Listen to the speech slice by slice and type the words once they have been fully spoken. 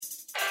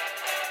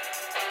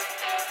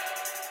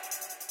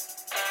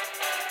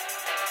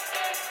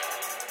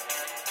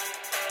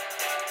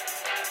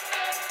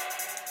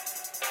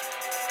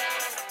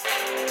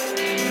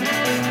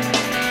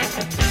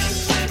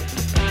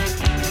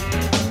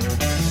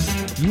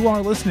You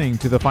are listening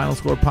to the Final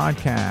Score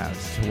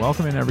Podcast.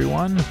 Welcome in,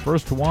 everyone.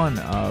 First one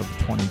of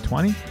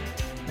 2020.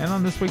 And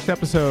on this week's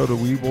episode,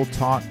 we will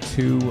talk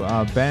to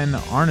Ben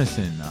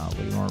Arneson,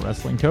 Linganore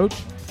wrestling coach.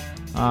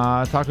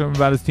 Talk to him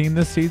about his team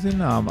this season,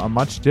 a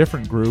much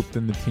different group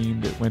than the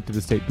team that went to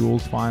the state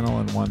duels final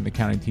and won the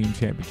county team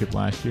championship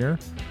last year.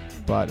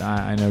 But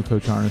I know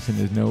Coach Arneson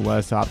is no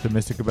less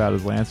optimistic about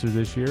his Lancers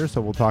this year,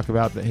 so we'll talk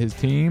about his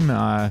team,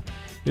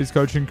 his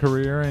coaching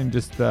career, and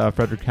just the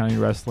Frederick County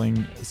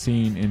wrestling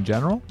scene in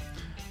general.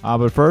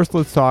 But first,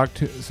 let's talk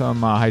to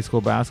some high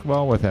school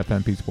basketball with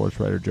FNP sports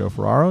writer Joe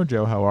Ferraro.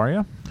 Joe, how are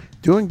you?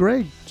 Doing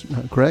great,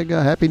 Greg.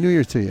 Happy New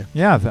Year to you.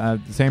 Yeah,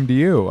 same to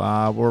you.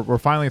 We're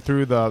finally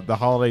through the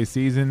holiday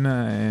season,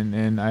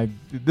 and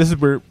this is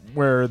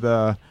where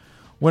the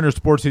winter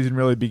sports season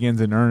really begins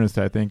in earnest,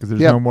 I think, because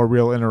there's no more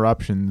real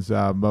interruptions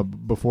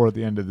before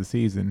the end of the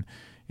season,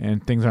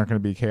 and things aren't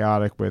going to be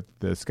chaotic with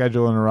the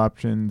schedule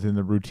interruptions and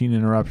the routine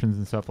interruptions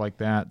and stuff like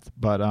that.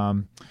 But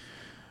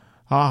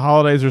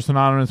holidays are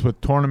synonymous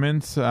with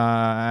tournaments.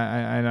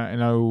 I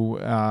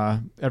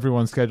know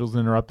everyone's schedule's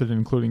interrupted,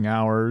 including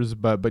ours,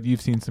 but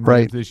you've seen some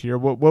games this year.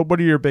 What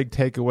are your big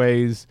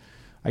takeaways?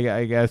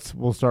 I guess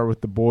we'll start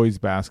with the boys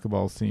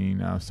basketball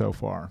scene so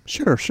far.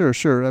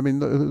 Sure. I mean,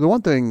 the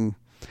one thing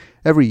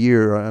every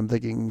year I'm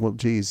thinking, well,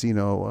 geez,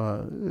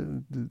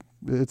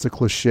 it's a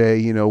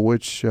cliche,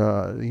 which,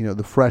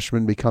 the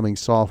freshmen becoming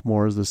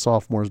sophomores, the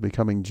sophomores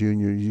becoming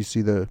juniors. You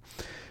see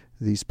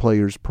these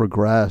players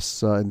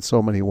progress in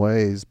so many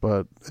ways,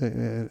 but usually,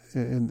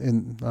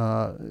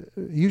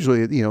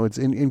 it's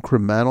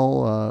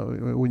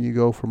incremental when you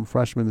go from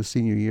freshman to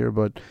senior year.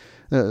 But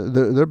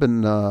there have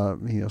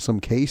been, some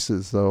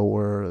cases, though,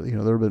 where,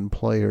 there have been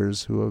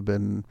players who have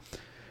been,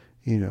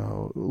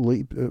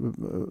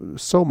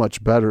 so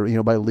much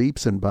better, by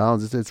leaps and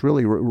bounds. It's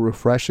really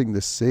refreshing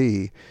to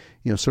see,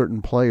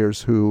 certain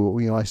players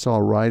who, I saw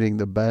riding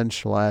the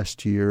bench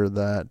last year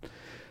that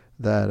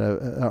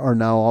are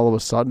now all of a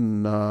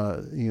sudden,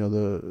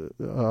 the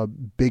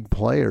big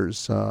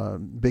players,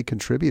 big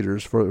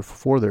contributors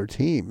for their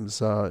teams.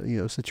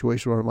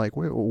 Situation where I'm like,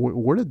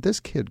 where did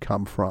this kid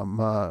come from?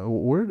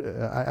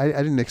 I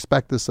didn't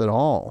expect this at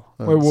all.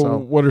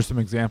 What are some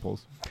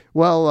examples?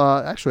 Well,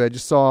 actually, I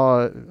just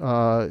saw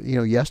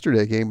yesterday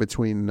a game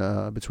between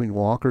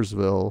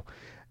Walkersville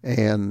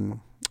and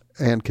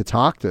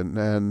Catoctin,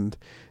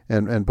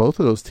 and both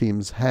of those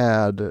teams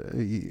had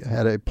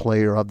a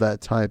player of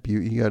that type.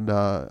 You had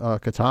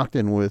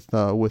Catoctin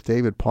with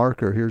David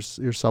Parker. Here's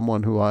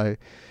someone who I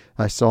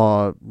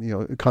saw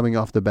coming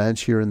off the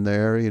bench here and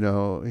there.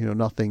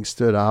 Nothing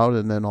stood out,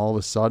 and then all of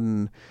a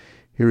sudden,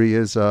 here he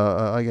is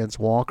against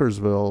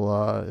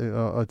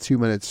Walkersville, a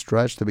 2-minute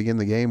stretch to begin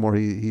the game where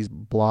he's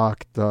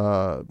blocked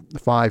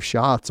 5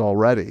 shots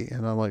already,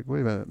 and I'm like,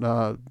 wait a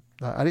minute.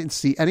 I didn't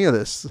see any of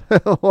this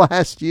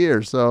last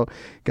year. So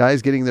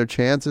guys getting their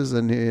chances,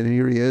 and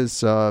here he is,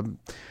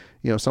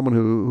 someone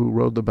who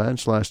rode the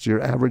bench last year,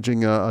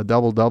 averaging a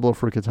double-double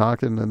for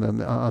Catoctin. And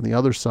then on the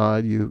other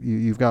side,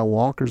 you've got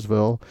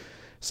Walkersville,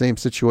 same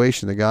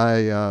situation. The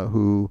guy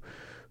who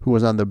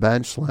was on the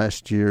bench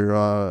last year,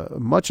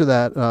 much of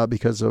that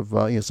because of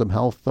some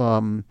health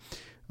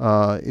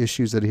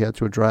issues that he had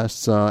to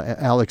address.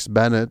 Alex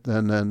Bennett,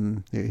 and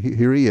then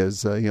here he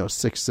is,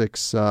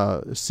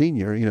 6'6"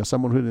 senior,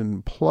 someone who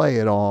didn't play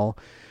at all.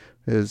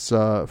 His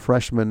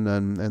freshman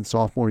and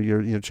sophomore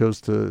year, chose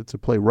to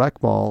play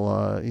rec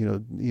ball.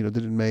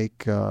 Didn't make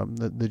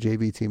the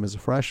JV team as a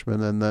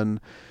freshman,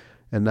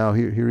 and now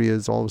here he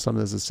is all of a sudden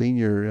as a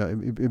senior,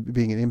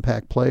 being an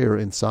impact player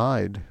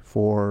inside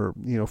for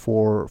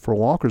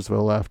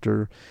Walkersville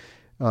after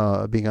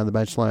being on the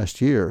bench last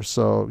year.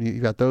 So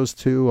you got those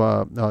two.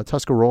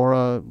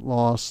 Tuscarora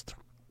lost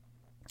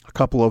a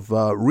couple of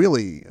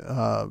really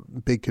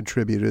big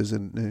contributors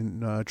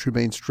in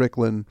Tremaine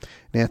Strickland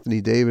and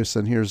Anthony Davis.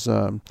 And here's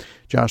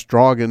Josh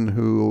Drogan,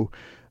 who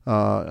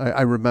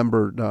I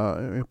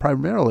remember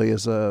primarily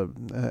as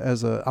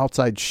a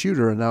outside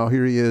shooter, and now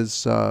here he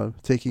is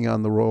taking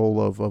on the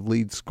role of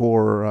lead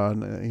scorer.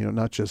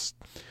 Not just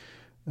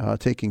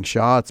taking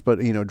shots, but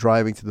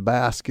driving to the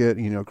basket,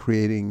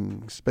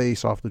 creating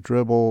space off the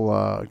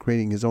dribble,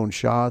 creating his own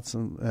shots,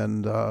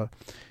 and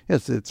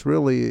it's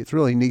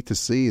really neat to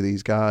see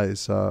these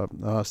guys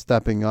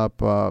stepping up.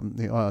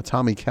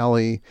 Tommy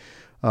Kelly,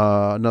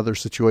 another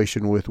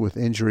situation with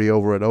injury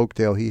over at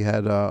Oakdale. He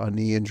had a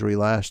knee injury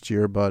last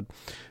year, but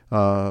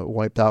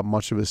wiped out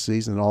much of his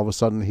season. And all of a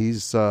sudden,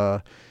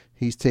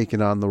 he's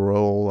taken on the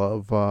role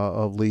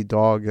of lead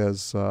dog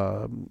as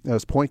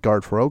point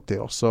guard for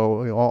Oakdale.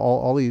 So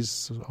all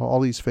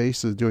these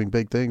faces doing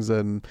big things,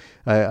 and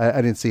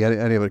I didn't see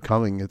any of it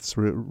coming. It's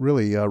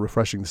really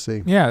refreshing to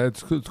see. Yeah,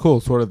 it's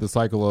cool. Sort of the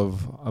cycle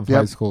of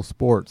high school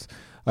sports.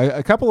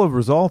 A couple of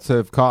results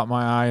have caught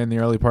my eye in the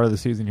early part of the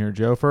season here,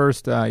 Joe.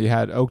 First, you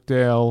had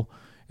Oakdale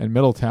and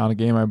Middletown, a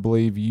game I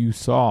believe you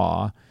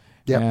saw.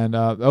 Yep. And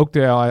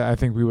Oakdale, I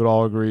think we would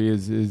all agree,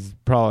 is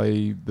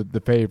probably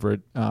the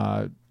favorite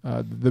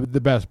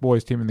the best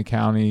boys team in the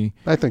county.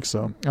 I think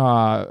so.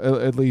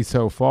 At least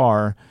so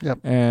far. Yep.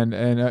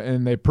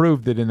 And they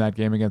proved it in that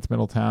game against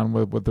Middletown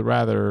with a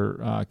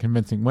rather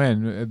convincing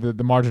win.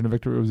 The margin of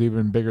victory was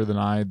even bigger than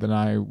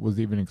I was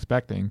even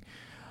expecting.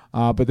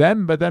 But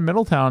then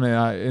Middletown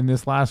in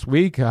this last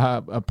week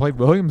played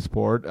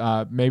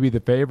Williamsport, maybe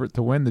the favorite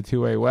to win the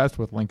 2A West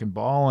with Lincoln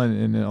Ball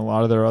and a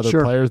lot of their other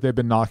players. They've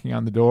been knocking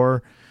on the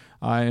door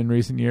in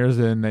recent years,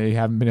 and they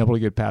haven't been able to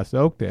get past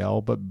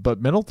Oakdale.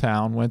 But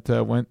Middletown went.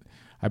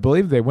 I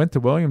believe they went to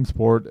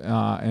Williamsport,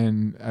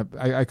 and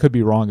I could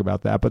be wrong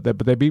about that, but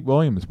they beat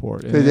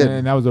Williamsport. They did,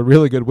 and that was a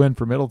really good win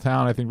for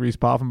Middletown. I think Reese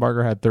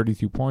Poffenbarger had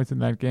 32 points in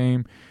that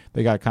game.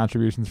 They got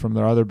contributions from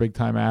their other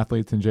big-time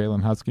athletes in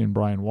Jalen Husky and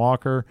Brian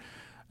Walker,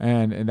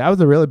 and that was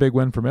a really big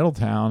win for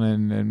Middletown.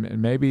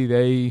 And maybe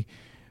they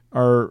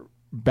are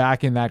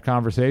back in that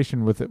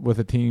conversation with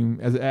a team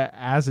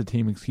as a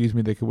team.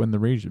 They could win the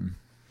region.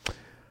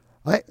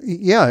 I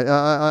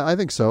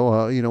think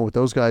so. With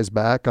those guys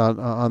back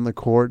on the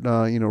court,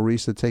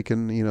 Reese had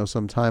taken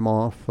some time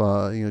off,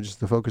 just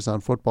to focus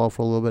on football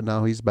for a little bit.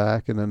 Now he's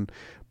back, and then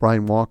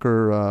Brian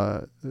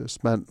Walker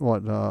spent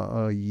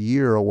a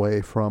year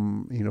away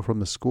from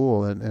the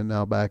school, and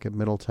now back at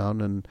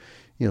Middletown, and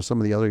some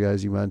of the other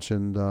guys you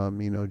mentioned,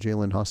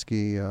 Jalen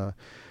Husky.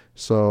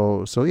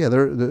 So yeah,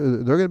 they're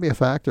going to be a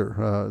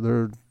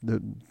factor.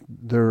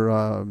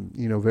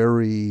 They're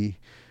very,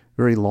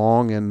 very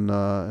long and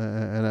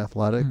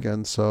athletic,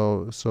 and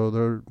so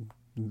they're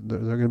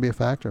going to be a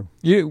factor.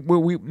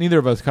 We neither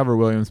of us cover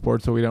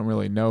Williamsport, so we don't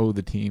really know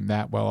the team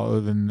that well,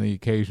 other than the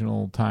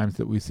occasional times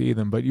that we see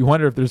them. But you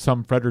wonder if there's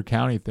some Frederick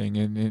County thing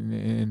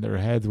in their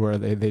heads where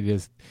they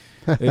just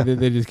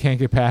can't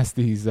get past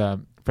these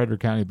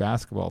Frederick County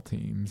basketball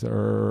teams,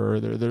 or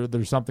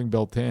there's something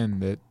built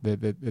in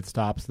that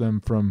stops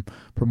them from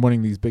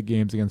winning these big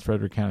games against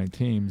Frederick County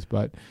teams.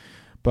 But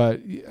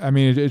I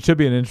mean, it should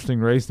be an interesting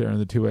race there in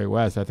the 2A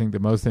West. I think the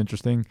most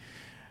interesting,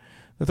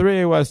 the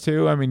 3A West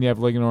too. I mean, you have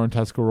Linganore and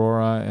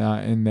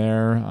Tuscarora in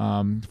there.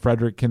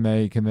 Frederick, can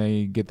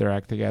they get their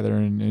act together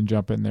and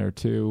jump in there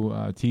too?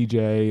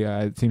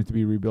 TJ it seems to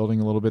be rebuilding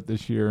a little bit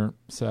this year.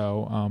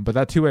 So, but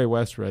that 2A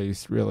West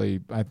race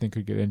really, I think,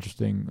 could get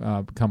interesting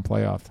come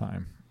playoff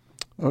time.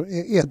 Oh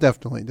yeah,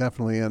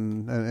 definitely,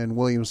 and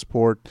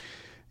Williamsport.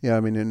 Yeah, I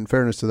mean, in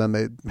fairness to them,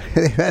 they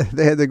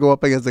had to go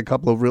up against a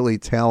couple of really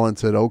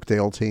talented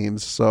Oakdale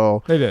teams.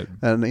 So they did,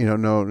 and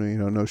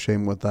no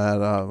shame with that.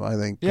 I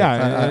think.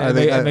 Yeah,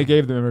 and they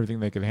gave them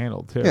everything they could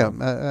handle too. Yeah,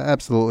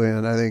 absolutely,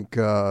 and I think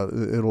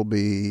it'll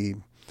be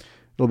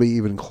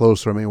even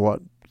closer. I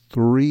mean,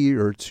 3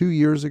 or 2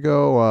 years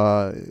ago,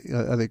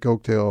 I think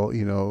Oakdale,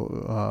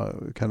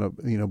 kind of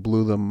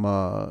blew them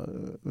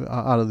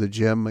out of the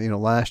gym.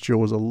 Last year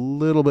was a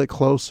little bit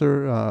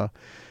closer.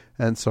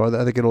 And so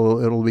I think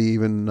it'll be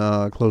even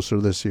closer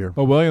this year.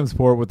 Well,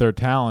 Williamsport, with their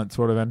talent,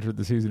 sort of entered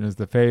the season as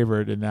the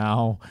favorite, and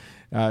now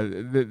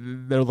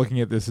they're looking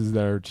at this as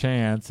their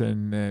chance,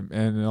 and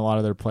a lot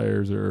of their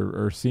players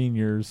are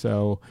seniors.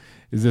 So,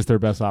 is this their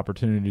best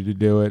opportunity to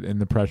do it?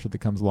 And the pressure that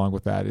comes along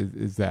with that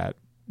is that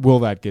will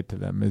that get to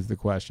them? Is the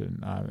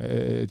question.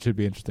 It should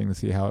be interesting to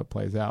see how it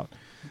plays out.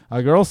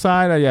 Girls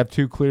side, you have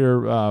two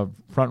clear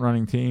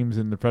front-running teams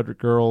in the Frederick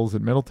girls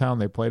and Middletown.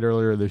 They played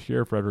earlier this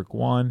year. Frederick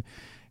won.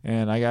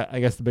 And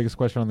I guess the biggest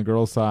question on the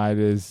girls' side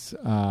is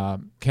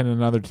can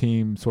another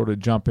team sort of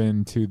jump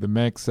into the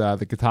mix?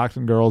 The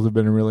Catoctin girls have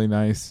been a really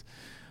nice.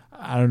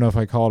 I don't know if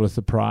I call it a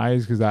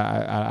surprise because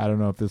I don't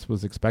know if this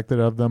was expected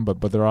of them,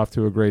 but they're off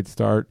to a great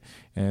start,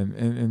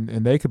 and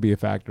they could be a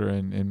factor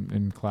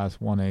in Class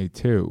 1A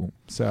too.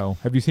 So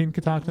have you seen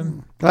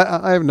Catoctin?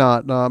 I have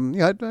not.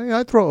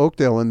 I'd throw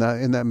Oakdale in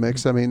that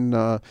mix. I mean.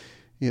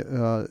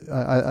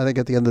 I think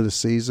at the end of the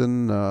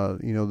season,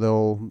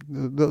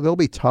 they'll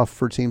be tough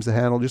for teams to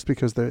handle just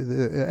because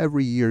they're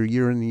every year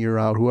in and year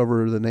out,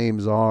 whoever the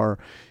names are,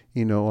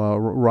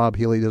 Rob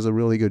Healy does a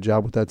really good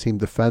job with that team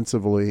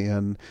defensively,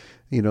 and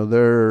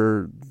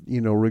they're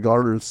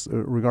regardless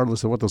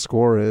of what the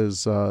score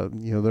is,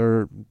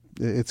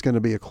 it's going to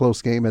be a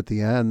close game at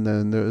the end,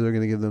 and they're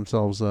going to give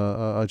themselves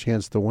a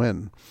chance to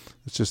win.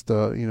 It's just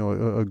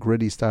a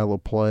gritty style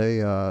of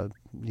play.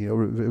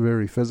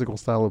 Very physical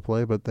style of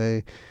play, but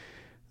they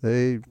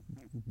do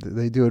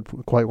it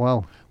quite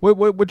well.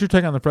 What's your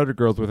take on the Frederick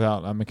girls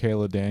without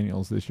Michaela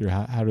Daniels this year?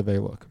 How do they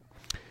look?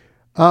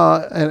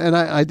 And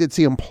I did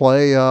see them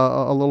play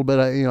a little bit.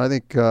 I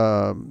think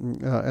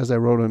as I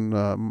wrote in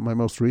my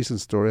most recent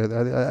story,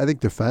 I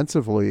think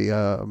defensively,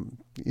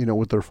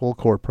 with their full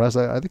court press,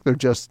 I think they're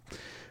just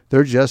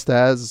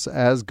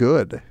as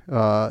good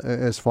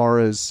as far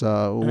as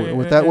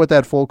with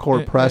that full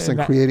court press and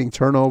creating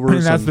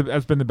turnovers.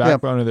 That's been the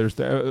backbone of their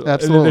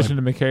absolutely. In addition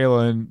to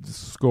Michaela and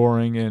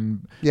scoring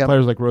and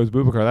players like Rose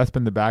Bubakar, that's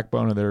been the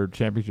backbone of their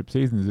championship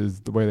seasons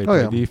is the way they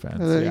play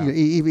defense.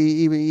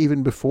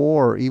 Even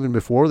before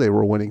they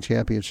were winning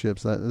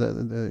championships,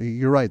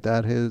 you're right.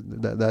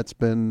 That's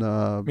been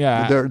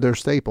their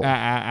staple.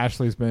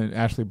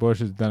 Ashley Bush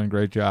has done a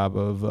great job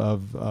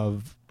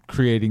of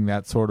creating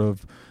that sort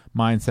of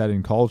mindset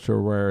and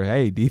culture where,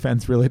 hey,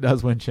 defense really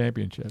does win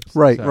championships.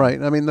 Right, So,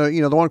 right. I mean,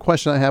 the one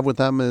question I have with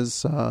them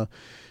is,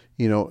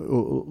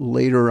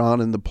 later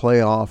on in the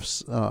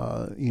playoffs,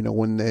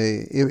 when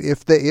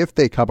if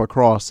they come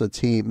across a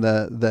team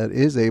that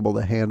is able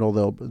to handle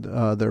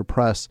their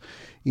press,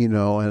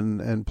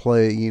 and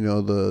play,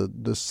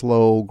 the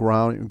slow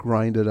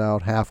grinded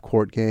out half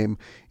court game,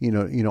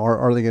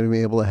 are they going to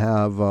be able to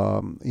have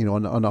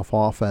enough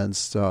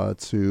offense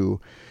to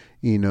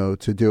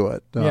do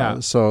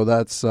it? So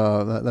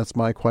that's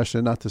my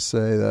question. Not to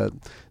say that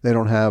they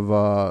don't have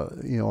a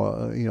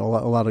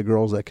lot of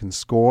girls that can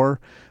score.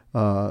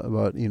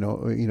 But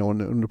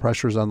when the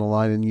pressure's on the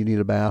line and you need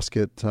a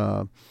basket,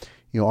 are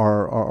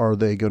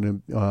they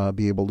going to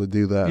be able to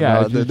do that?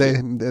 Yeah,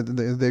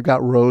 they've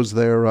got Rose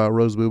there,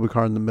 Rose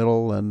Bubakar in the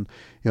middle, and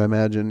I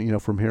imagine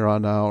from here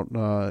on out,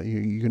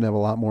 you can have a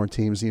lot more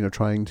teams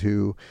trying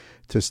to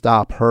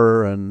stop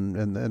her,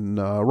 and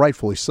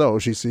rightfully so.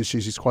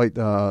 She's quite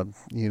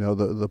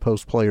the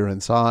post player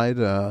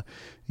inside.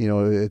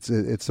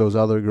 It's those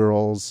other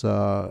girls.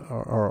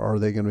 Are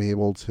they going to be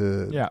able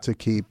to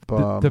keep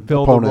to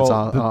fill opponents the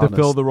role, honest? to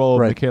fill the role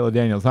right. of Michaela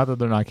Daniels? Not that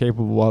they're not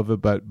capable of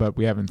it, but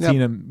we haven't seen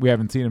them. We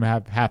haven't seen them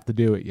have to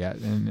do it yet,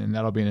 and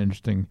that'll be an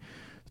interesting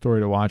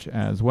story to watch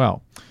as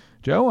well.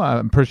 Joe, I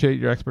appreciate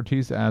your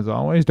expertise as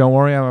always. Don't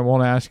worry, I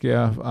won't ask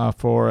you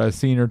for a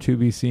scene or to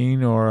be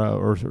seen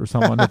or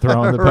someone to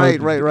throw on the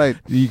post. Right.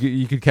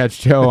 You could catch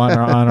Joe on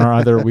our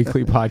other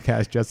weekly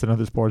podcast, Just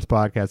Another Sports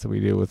Podcast that we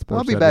do with sports.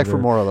 I'll be back for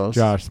more of those.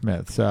 Josh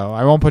Smith. So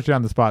I won't put you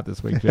on the spot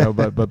this week, Joe,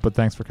 but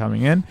thanks for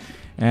coming in.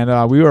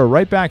 And we are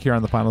right back here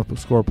on the Final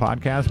Score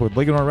Podcast with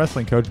Linganore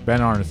Wrestling coach Ben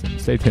Arneson.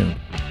 Stay tuned.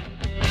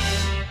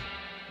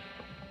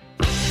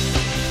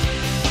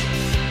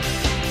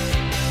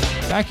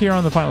 Back here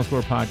on the Final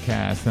Score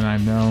Podcast, and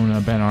I've known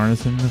Ben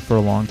Arneson for a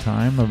long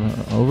time,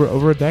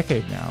 over a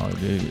decade now.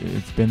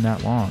 It's been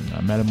that long.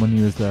 I met him when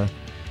he was the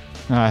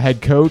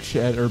head coach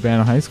at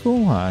Urbana High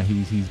School.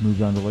 He's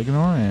moved on to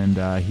Linganore,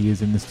 and he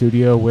is in the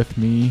studio with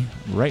me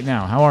right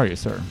now. How are you,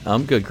 sir?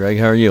 I'm good, Greg.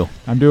 How are you?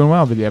 I'm doing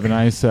well. Did you have a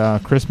nice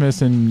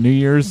Christmas and New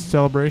Year's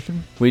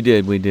celebration? We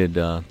did.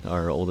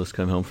 Our oldest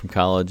came home from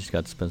college.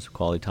 Got to spend some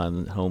quality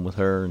time at home with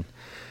her,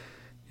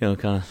 and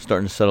kind of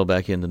starting to settle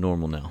back into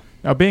normal now.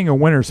 Now, being a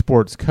winter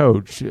sports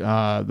coach,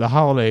 the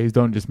holidays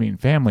don't just mean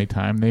family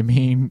time; they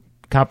mean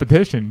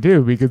competition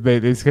too, because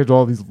they schedule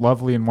all these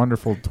lovely and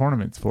wonderful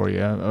tournaments for you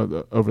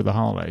over the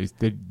holidays.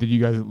 Did you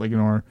guys at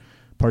Linganore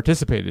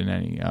participate in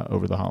any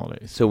over the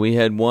holidays? So we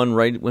had one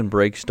right when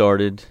break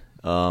started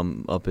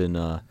up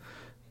in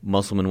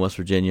Musselman, West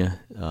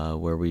Virginia,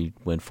 where we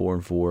went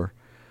 4-4,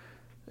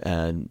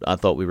 and I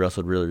thought we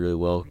wrestled really, really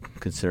well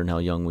considering how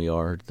young we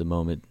are at the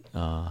moment.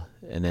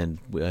 And then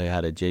we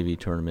had a JV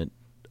tournament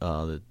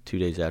the 2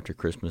 days after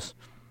Christmas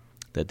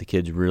that the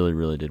kids really,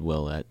 really did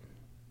well at.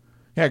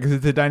 Yeah, because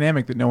it's a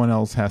dynamic that no one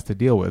else has to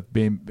deal with.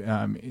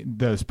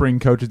 The spring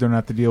coaches don't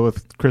have to deal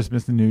with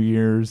Christmas and New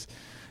Year's.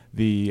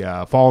 The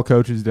fall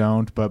coaches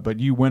don't, but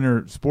you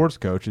winter sports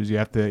coaches, you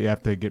have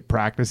to get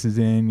practices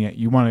in.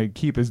 You want to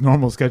keep as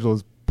normal schedule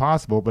as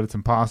possible, but it's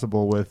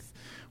impossible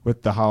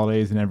with the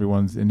holidays and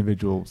everyone's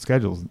individual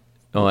schedules.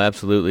 Oh,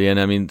 absolutely. And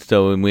I mean,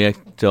 so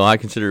I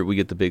consider we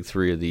get the big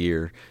three of the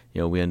year.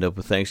 We end up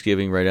with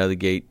Thanksgiving right out of the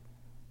gate.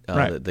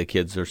 Right. The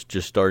kids are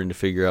just starting to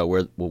figure out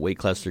what weight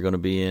class they're going to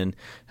be in,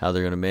 how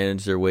they're going to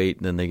manage their weight,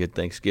 and then they get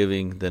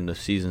Thanksgiving. Then the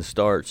season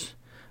starts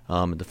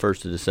at the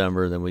 1st of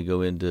December. Then we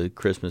go into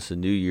Christmas and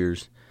New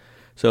Year's.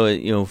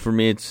 So, for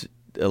me, it's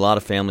a lot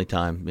of family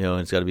time.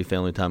 It's got to be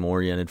family time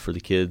oriented for the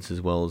kids as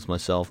well as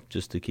myself,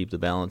 just to keep the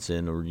balance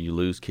in, or you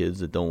lose kids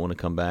that don't want to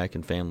come back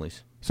and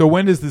families. So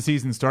when does the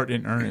season start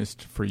in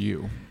earnest for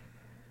you?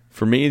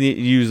 For me,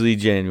 usually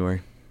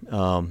January.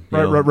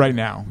 Right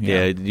now.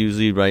 Yeah,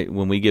 usually right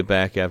when we get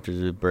back after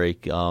the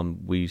break,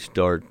 we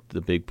start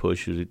the big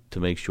push to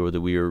make sure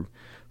that we are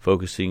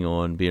focusing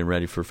on being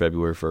ready for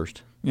February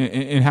 1st.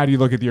 And how do you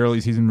look at the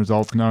early season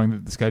results, knowing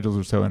that the schedules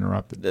are so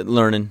interrupted?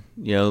 Learning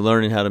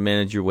how to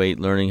manage your weight,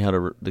 learning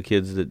the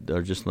kids that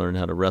are just learning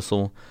how to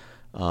wrestle,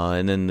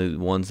 and then the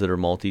ones that are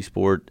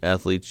multi-sport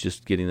athletes,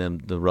 just getting them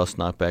the rust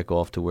knocked back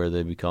off to where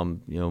they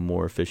become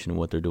more efficient in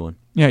what they're doing.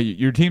 Yeah,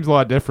 your team's a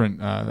lot different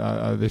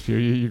this year.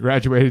 You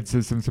graduated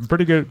to some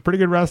pretty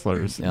good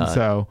wrestlers.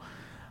 So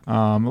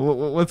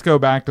let's go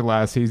back to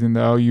last season,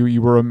 though.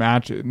 You were a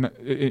match in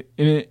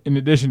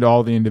addition to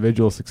all the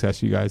individual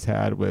success you guys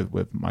had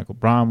with Michael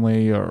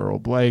Bromley or Earl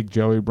Blake,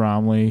 Joey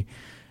Bromley,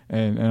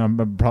 and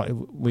I'm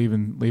probably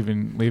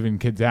leaving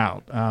kids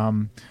out.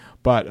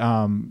 But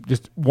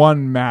just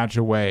one match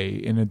away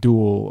in a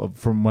duel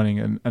from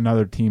winning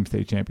another team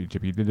state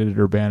championship. You did it at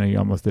Urbana. You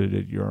almost did it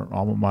at your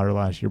alma mater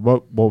last year.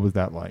 What was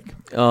that like?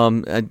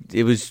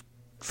 It was,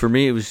 for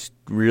me, it was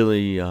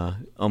really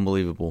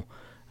unbelievable.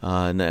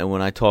 And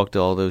when I talked to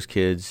all those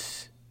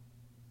kids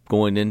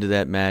going into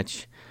that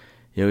match,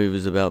 it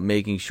was about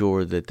making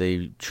sure that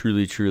they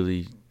truly,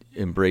 truly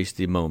embraced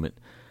the moment.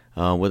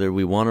 Whether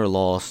we won or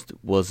lost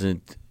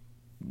wasn't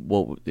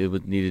what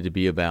it needed to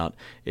be about.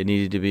 It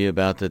needed to be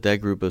about that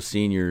group of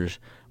seniors,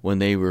 when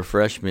they were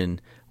freshmen,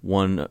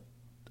 won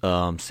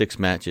 6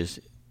 matches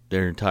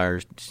their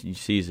entire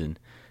season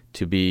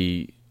to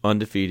be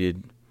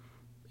undefeated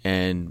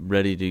and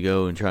ready to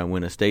go and try and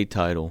win a state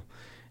title.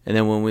 And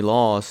then when we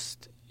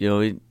lost,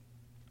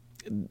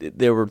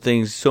 there were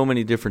so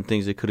many different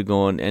things that could have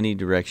gone any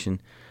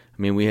direction.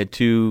 I mean, we had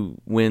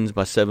 2 wins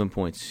by 7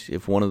 points.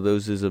 If one of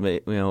those is an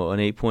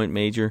 8-point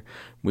major,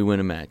 we win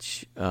a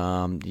match.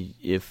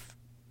 If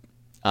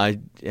I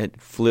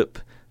had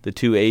flipped the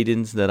 2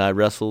 Aidens that I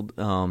wrestled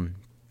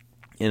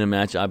in a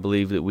match, I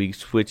believe that we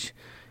switch.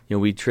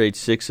 We trade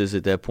 6s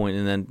at that point,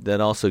 and then that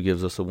also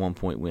gives us a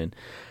 1-point win.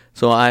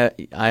 So I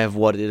have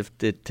what if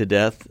it to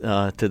death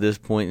to this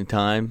point in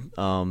time.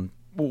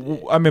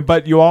 I mean,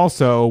 but you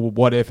also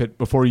what if it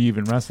before you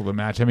even wrestle the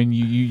match. I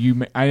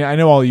mean, I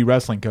know all you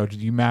wrestling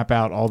coaches. You map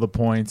out all the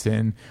points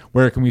and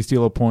where can we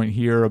steal a point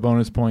here, a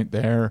bonus point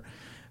there.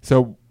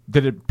 So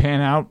did it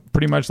pan out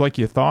pretty much like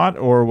you thought,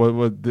 or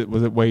was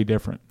it way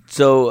different?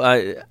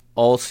 So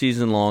all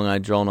season long I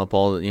drawn up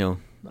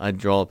I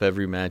draw up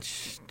every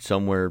match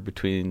somewhere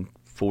between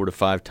 4 to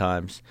 5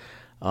 times.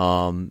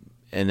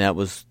 And that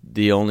was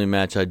the only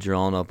match I'd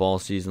drawn up all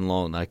season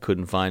long. I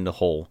couldn't find a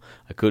hole.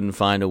 I couldn't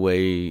find a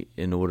way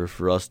in order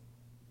for us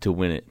to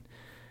win it.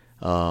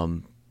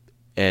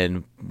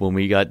 And when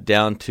we got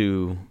down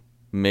to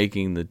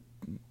making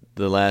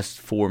the last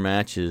 4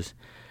 matches,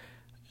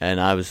 and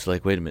I was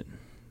like, wait a minute,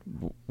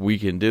 we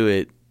can do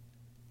it.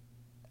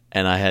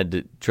 And I had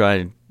to try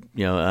and,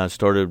 I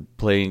started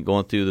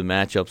going through the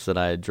matchups that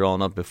I had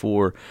drawn up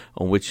before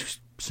on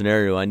which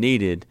scenario I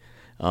needed.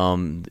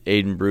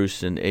 Aiden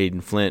Bruce and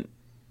Aiden Flint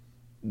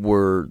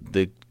were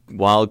the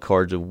wild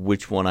cards of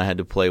which one I had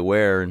to play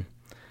where, and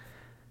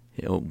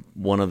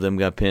one of them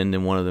got pinned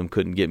and one of them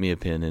couldn't get me a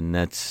pin, and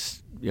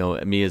that's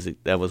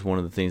that was one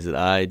of the things that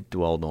I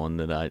dwelled on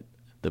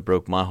that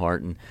broke my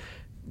heart. And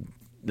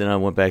then I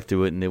went back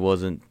through it, and it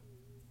wasn't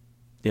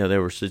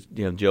there were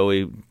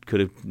Joey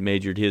could have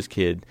majored his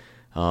kid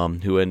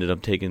who ended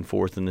up taking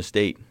 4th in the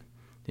state.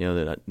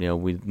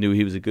 We knew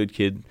he was a good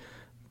kid,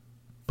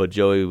 but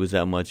Joey was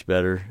that much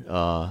better.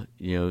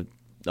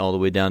 All the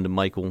way down to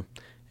Michael.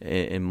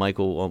 And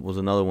Michael was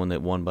another one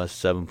that won by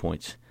 7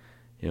 points.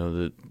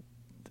 That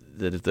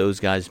if those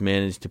guys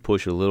managed to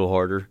push a little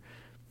harder,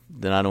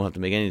 then I don't have to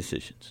make any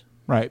decisions.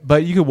 Right,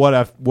 but you could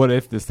what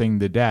if this thing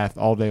to death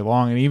all day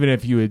long, and even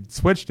if you had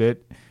switched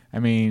it, I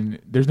mean,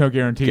 there's no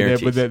guarantee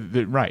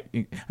that right.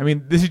 I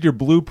mean, this is your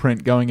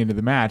blueprint going into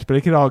the match, but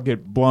it could all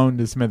get blown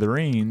to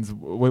smithereens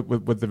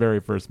with the very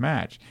first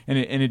match, and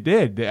it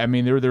did. I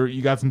mean, there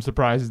you got some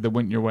surprises that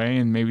went your way,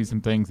 and maybe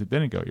some things that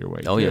didn't go your way.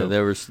 Oh too. Yeah,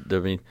 there was. I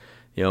mean,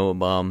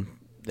 and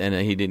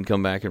he didn't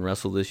come back and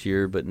wrestle this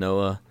year, but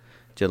Noah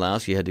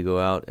Jalowski had to go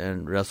out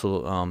and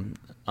wrestle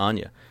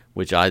Anya,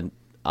 which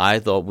I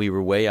thought we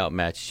were way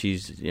outmatched.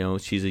 She's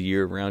a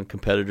year-round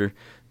competitor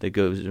that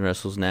goes and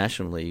wrestles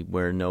nationally,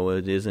 where Noah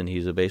isn't.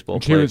 He's a baseball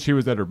player. She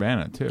was at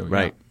Urbana too,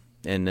 right?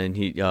 Yeah. And then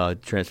he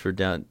transferred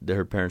down.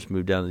 Her parents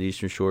moved down to the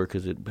Eastern Shore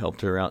because it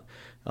helped her out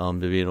to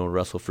be able to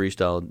wrestle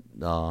freestyle.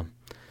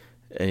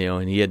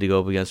 And he had to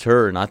go up against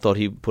her, and I thought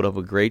he put up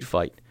a great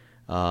fight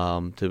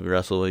to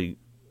wrestle.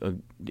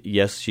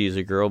 Yes, she's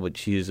a girl, but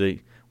she's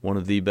one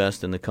of the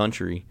best in the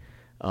country,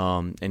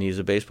 and he's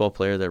a baseball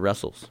player that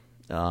wrestles.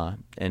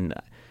 And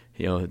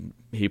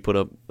he put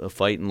up a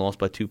fight and lost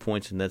by 2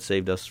 points, and that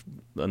saved us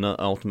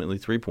ultimately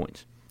 3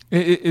 points.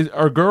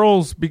 Are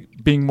girls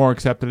being more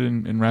accepted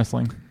in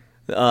wrestling?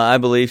 I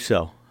believe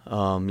so.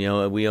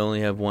 We only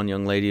have one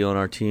young lady on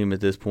our team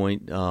at this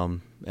point,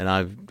 and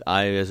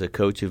I as a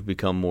coach have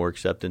become more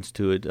acceptance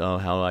to it.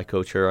 How I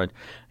coach her,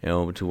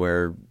 to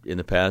where in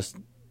the past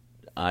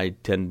I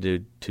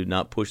tended to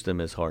not push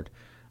them as hard,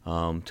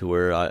 to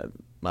where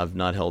I've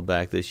not held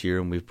back this year,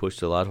 and we've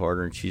pushed a lot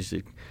harder, and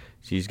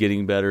she's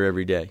getting better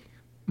every day.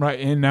 Right,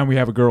 and now we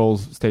have a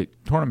girls' state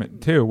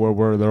tournament too,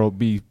 where there will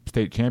be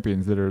state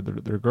champions that are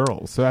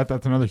girls. So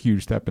that's another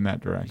huge step in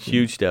that direction.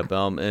 Huge step.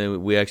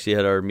 And we actually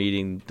had our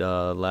meeting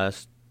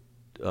last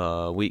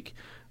week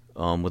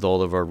with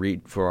all of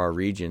for our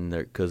region,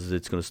 because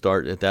it's going to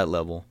start at that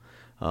level,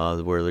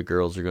 where the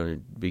girls are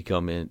going to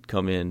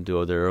come in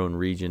to their own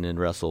region and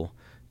wrestle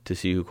to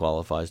see who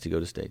qualifies to go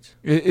to states.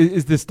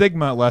 Is the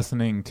stigma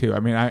lessening too? I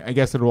mean, I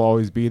guess it will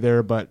always be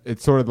there, but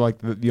it's sort of like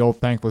the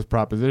old thankless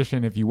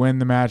proposition. If you win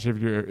the match,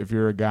 if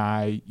you're a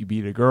guy, you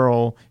beat a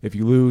girl. If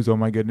you lose, oh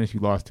my goodness, you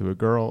lost to a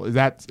girl. Is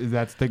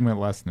that stigma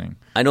lessening?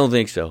 I don't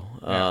think so.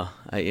 Yeah.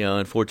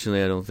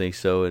 Unfortunately, I don't think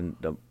so. And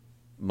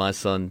my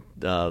son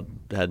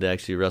had to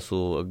actually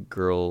wrestle a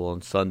girl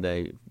on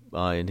Sunday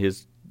in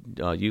his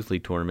youth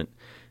league tournament,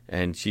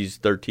 and she's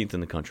 13th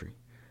in the country.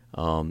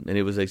 And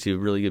it was actually a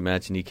really good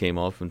match, and he came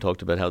off and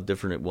talked about how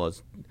different it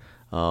was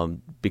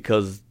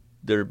because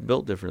they're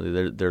built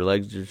differently. Their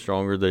legs are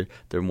stronger,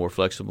 they're more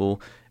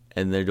flexible,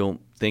 and they don't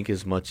think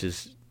as much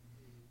as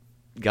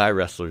guy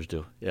wrestlers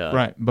do. Yeah.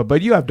 Right,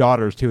 but you have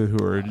daughters too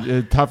who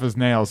are tough as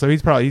nails. So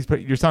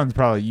your son's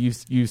probably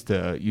used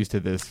to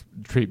this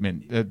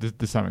treatment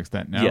to some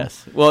extent. No?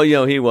 Yes. Well,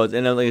 he was,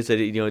 and like I said,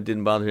 it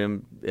didn't bother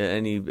him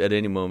at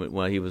any moment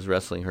while he was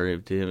wrestling her.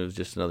 To him, it was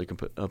just another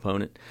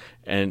opponent,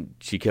 and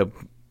she kept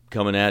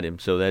coming at him.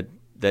 So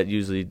that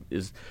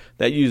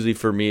usually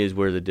for me is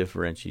where the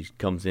differentiation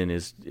comes in.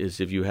 Is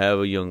if you have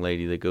a young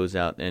lady that goes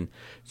out and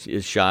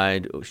is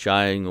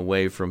shying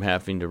away from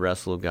having to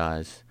wrestle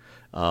guys.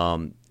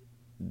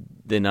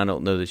 Then I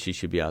don't know that she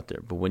should be out there.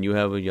 But when you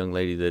have a young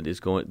lady that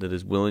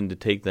is willing to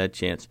take that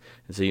chance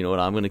and say, you know what,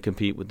 I'm going to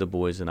compete with the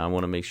boys and I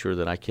want to make sure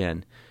that I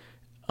can,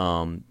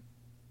 then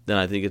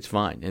I think it's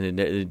fine, and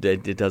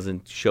it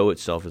doesn't show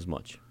itself as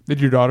much. Did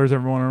your daughters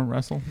ever want to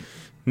wrestle?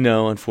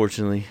 No,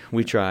 unfortunately,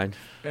 we tried.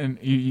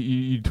 And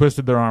you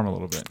twisted their arm a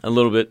little bit. A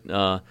little bit.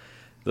 The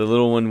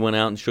little one went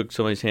out and shook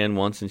somebody's hand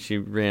once, and she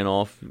ran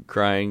off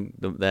crying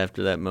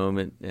after that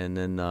moment, and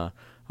then.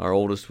 Our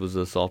oldest was a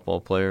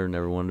softball player and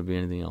never wanted to be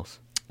anything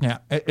else. Yeah,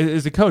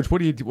 as a coach, what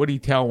do you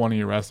tell one of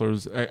your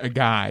wrestlers, a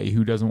guy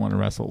who doesn't want to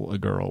wrestle a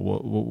girl?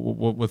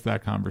 What's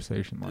that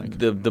conversation like?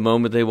 The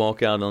moment they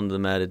walk out on the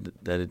mat,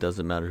 that it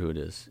doesn't matter who it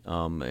is.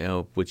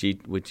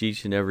 Which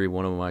each and every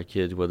one of my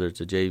kids, whether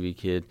it's a JV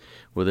kid,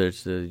 whether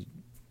it's the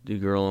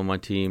girl on my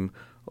team,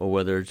 or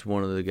whether it's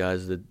one of the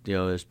guys that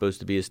is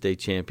supposed to be a state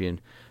champion,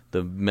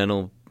 the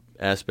mental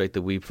aspect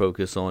that we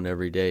focus on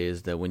every day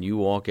is that when you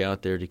walk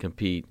out there to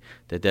compete,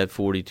 that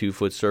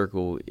 42-foot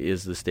circle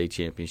is the state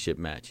championship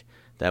match.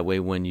 That way,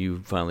 when you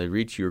finally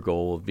reach your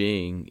goal of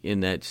being in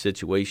that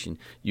situation,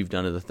 you've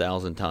done it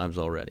 1,000 times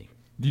already.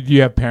 Do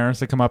you have parents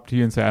that come up to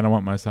you and say, "I don't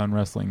want my son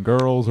wrestling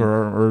girls,"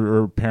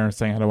 or parents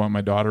saying, "I don't want my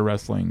daughter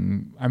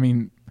wrestling"? I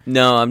mean,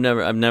 no, I've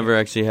never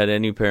actually had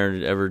any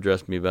parent ever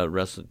address me about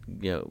wrestling.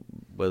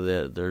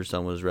 Whether their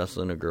son was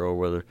wrestling a girl, or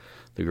whether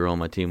the girl on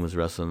my team was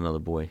wrestling another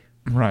boy.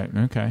 Right.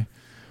 Okay.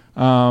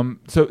 So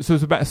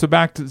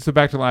back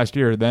to last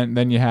year.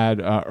 Then you had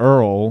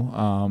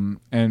Earl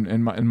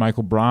and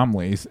Michael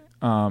Bromley's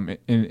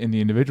in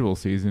the individual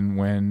season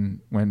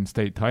when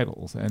state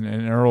titles, and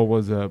Earl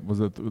was a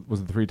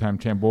 3-time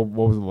champ. What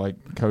was it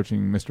like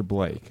coaching Mr.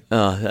 Blake?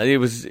 It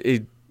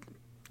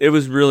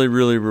was really,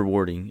 really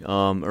rewarding.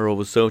 Earl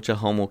was such a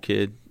humble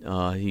kid.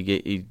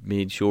 He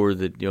made sure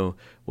that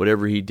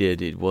whatever he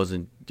did, it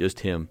wasn't just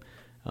him.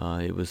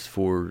 It was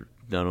for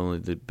not only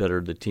the better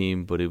of the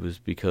team, but it was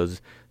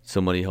because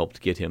somebody helped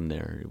get him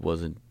there. It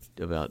wasn't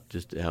about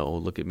just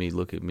look at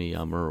me,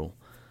 I'm Earl.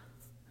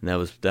 And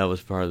that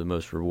was probably the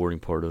most rewarding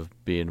part of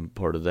being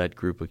part of that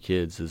group of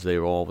kids, is they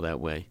were all that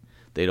way.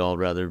 They'd all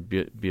rather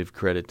give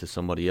credit to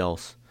somebody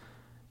else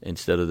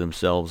instead of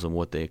themselves and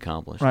what they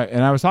accomplished. Right,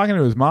 and I was talking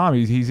to his mom.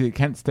 He's at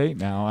Kent State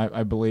now,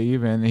 I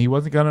believe, and he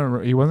wasn't gonna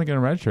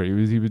redshirt.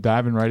 He was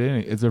diving right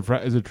in as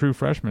a true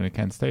freshman at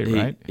Kent State,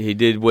 right? He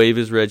did wave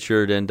his red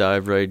shirt and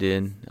dive right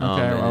in.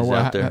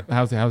 Okay,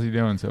 how's he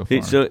doing so far?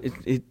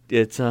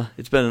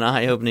 It's been an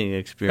eye-opening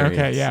experience.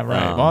 Okay, yeah,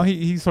 right. Well,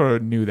 he sort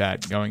of knew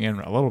that going in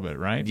a little bit,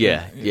 right?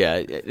 Yeah,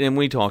 and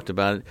we talked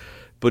about it.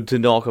 But to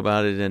talk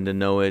about it and to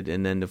know it,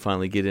 and then to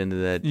finally get into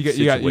that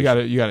situation. You got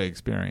to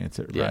experience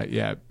it, right?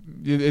 Yeah.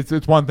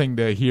 It's one thing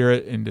to hear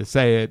it and to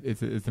say it.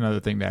 It's another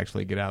thing to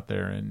actually get out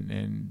there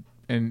and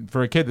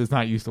for a kid that's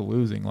not used to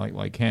losing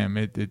like him,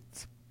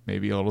 it's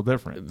maybe a little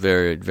different.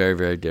 Very, very,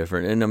 very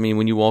different. And I mean,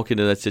 when you walk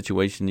into that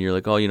situation, you're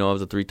like, I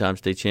was a 3-time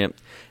state champ,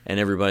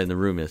 and everybody in the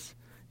room is,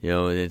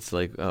 and it's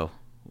like,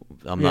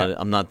 I'm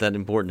not that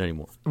important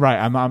anymore. Right.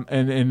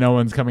 And no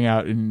one's coming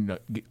out and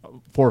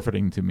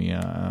forfeiting to me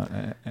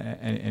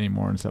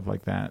anymore and stuff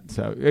like that.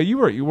 So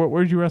where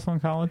did you wrestle in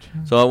college?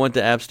 So I went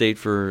to App State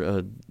for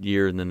a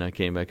year, and then I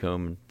came back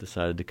home and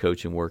decided to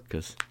coach and work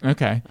because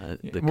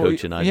the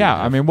coach and I.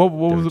 Yeah. I mean, what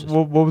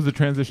was the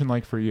transition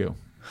like for you?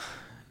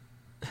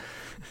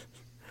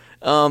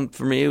 For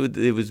me,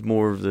 it was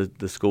more of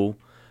the school.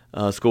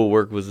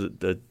 Schoolwork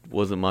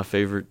wasn't my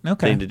favorite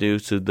thing to do.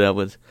 So that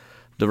was.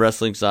 The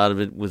wrestling side of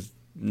it was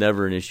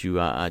never an issue.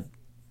 I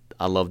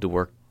love to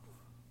work.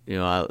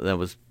 That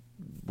was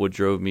what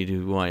drove me to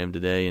who I am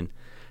today and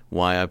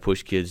why I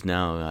push kids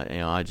now.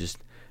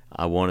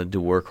 I wanted to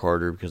work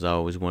harder because I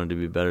always wanted to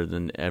be better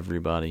than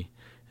everybody,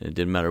 and it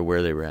didn't matter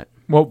where they were at.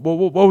 Well,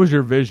 what was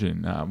your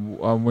vision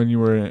when you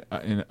were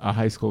a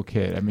high school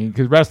kid? I mean,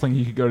 because wrestling,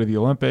 you could go to the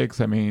Olympics.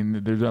 I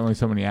mean, there's only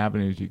so many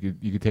avenues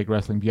you could take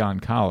wrestling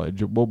beyond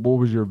college. What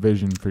was your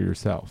vision for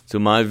yourself? So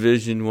my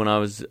vision when I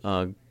was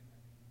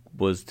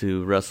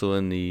to wrestle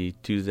in the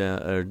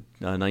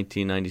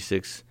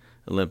 1996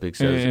 Olympics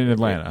in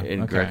Atlanta,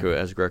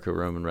 as a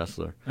Greco-Roman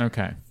wrestler.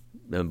 Okay,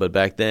 but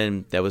back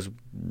then that was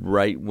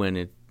right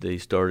when they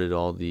started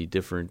all the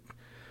different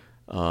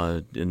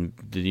in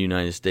the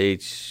United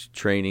States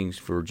trainings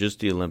for just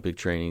the Olympic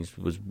trainings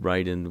was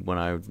right in when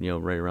I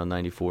right around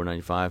 94,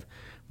 95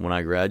 when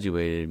I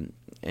graduated,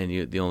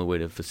 and the only way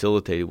to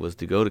facilitate it was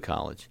to go to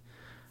college.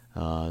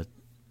 I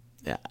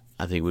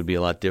think it would be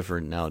a lot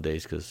different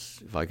nowadays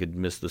because if I could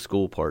miss the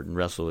school part and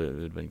wrestle, it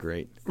would have been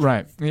great.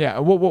 Right. Yeah.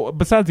 Well,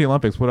 besides the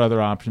Olympics, what other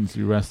options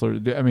do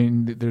wrestlers? I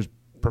mean, there's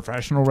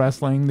professional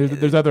wrestling.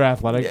 There's other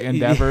athletic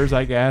endeavors,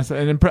 I guess.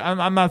 And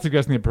I'm not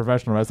suggesting that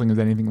professional wrestling is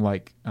anything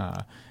like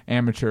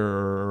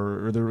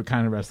amateur or the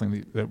kind of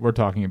wrestling that we're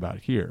talking about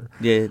here.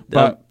 Yeah,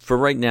 but for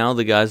right now,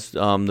 the guys,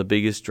 the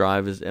biggest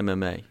drive is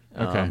MMA.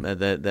 Okay.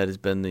 That has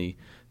been the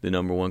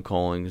number one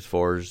calling as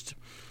far as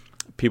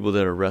people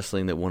that are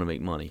wrestling that want to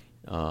make money.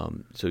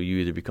 So you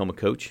either become a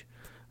coach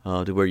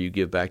to where you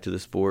give back to the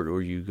sport,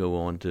 or you go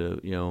on to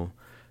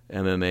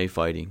MMA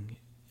fighting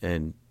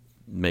and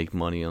make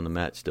money on the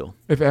mat still.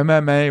 If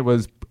MMA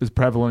was as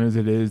prevalent as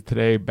it is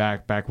today,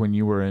 back when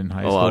you were in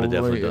high school, I would have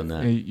definitely done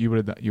that. You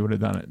would have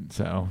done it.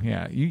 So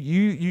yeah,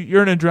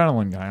 you're an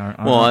adrenaline guy,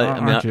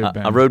 aren't you?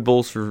 I rode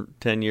bulls for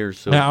 10 years.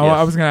 So now yes.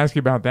 I was going to ask you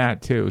about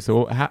that too.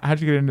 So how'd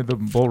you get into the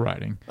bull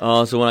riding?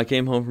 So when I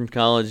came home from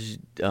college,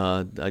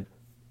 I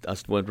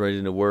went right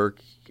into work,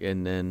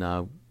 and then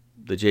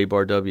the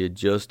J-Bar W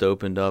just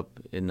opened up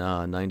in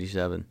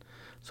 '97.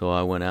 So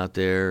I went out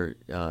there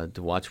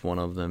to watch one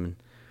of them.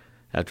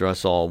 After I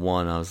saw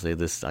one, I was like,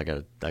 "This, I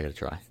gotta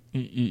try."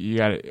 You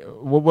got it.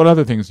 What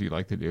other things do you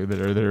like to do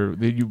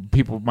that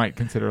people might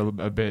consider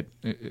a bit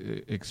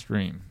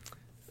extreme?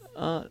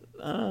 Have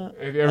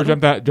you ever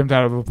jumped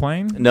out of a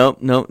plane?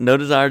 No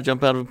desire to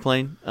jump out of a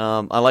plane.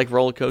 I like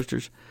roller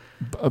coasters.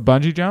 A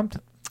bungee jumped?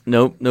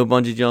 Nope, no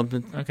bungee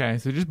jumping. Okay,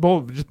 so just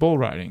bull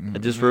riding. I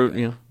just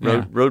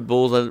rode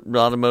bulls. I rode a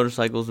lot of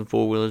motorcycles and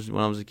 4-wheelers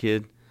when I was a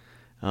kid,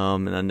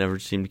 and I never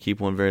seemed to keep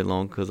one very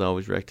long because I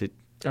always wrecked it.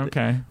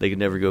 Okay. They could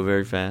never go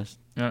very fast.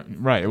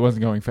 Right, it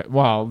wasn't going fast.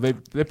 Well, they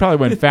probably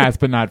went fast,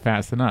 but not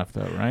fast enough,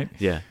 though, right?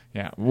 Yeah.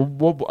 Yeah.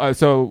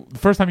 So the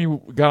first time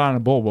you got on a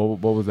bull,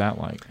 what was that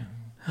like?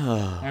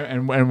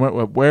 and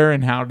where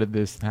and how did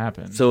this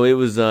happen? So it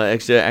was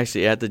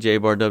actually at the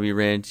J-Bar W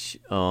Ranch.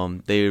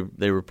 They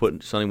were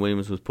Sonny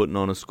Williams was putting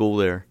on a school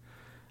there,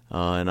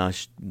 and I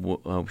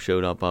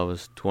showed up. I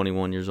was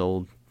 21 years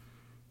old,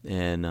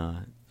 and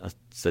I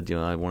said,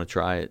 I want to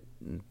try it.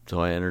 And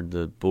so I entered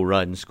the bull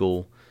riding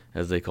school,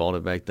 as they called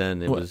it back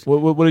then. What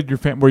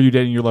did were you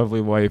dating your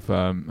lovely wife,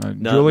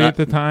 Julie, at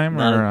the time?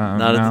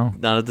 Not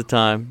at the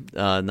time,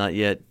 not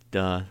yet.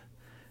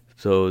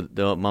 So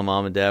my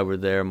mom and dad were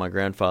there. My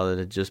grandfather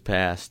had just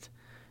passed,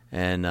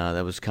 and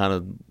that was kind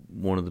of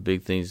one of the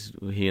big things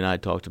he and I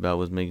talked about,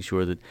 was making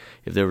sure that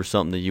if there was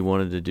something that you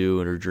wanted to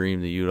do or a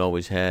dream that you'd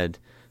always had,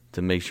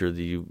 to make sure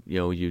that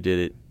you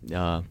did it.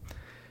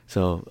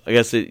 So I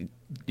guess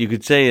you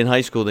could say in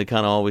high school they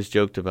kind of always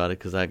joked about it,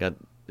 because I got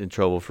in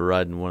trouble for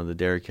riding one of the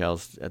dairy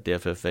cows at the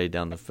FFA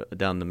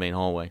down the main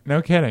hallway.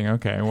 No kidding.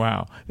 Okay,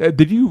 wow.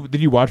 Did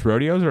you watch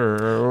rodeos,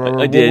 or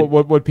I did.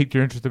 What piqued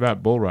your interest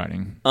about bull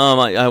riding?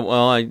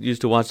 I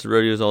used to watch the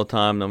rodeos all the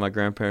time. Now, my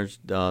grandparents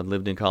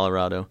lived in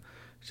Colorado,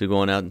 so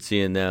going out and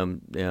seeing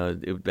them,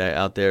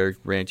 out there,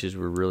 ranches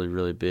were really,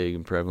 really big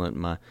and prevalent.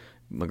 My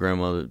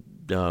grandmother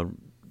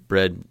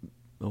bred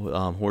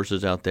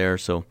horses out there,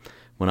 so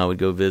when I would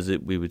go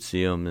visit, we would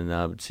see them, and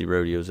I would see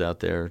rodeos out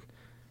there.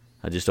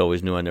 I just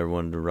always knew I never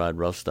wanted to ride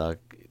rough stock,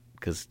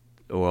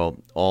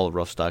 all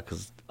rough stock,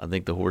 because I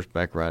think the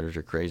horseback riders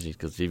are crazy,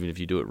 because even if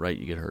you do it right,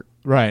 you get hurt.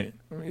 Right.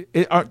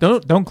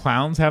 Don't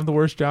clowns have the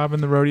worst job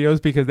in the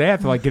rodeos, because they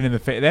have to get in the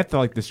face? They have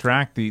to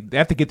distract they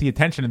have to get the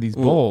attention of these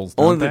bulls,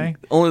 don't they?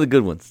 Only the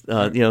good ones.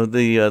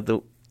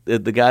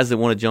 The guys that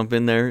want to jump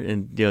in there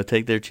and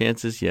take their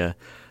chances. Yeah.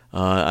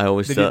 I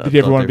always did you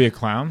ever want to be a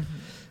clown?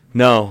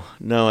 No,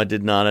 I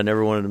did not. I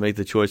never wanted to make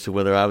the choice of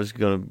whether I was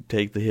going to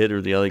take the hit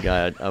or the other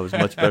guy. I was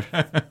much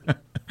better.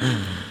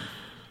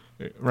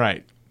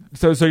 Right.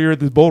 So you're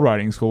at this bull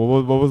riding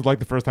school. What was it like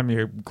the first time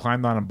you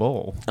climbed on a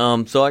bull?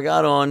 So I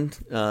got on.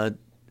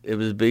 It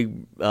was a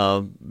big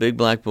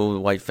black bull with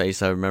a white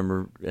face, I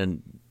remember,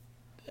 and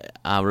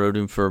I rode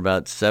him for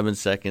about 7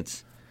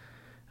 seconds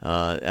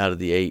out of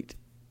the 8.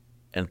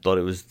 And thought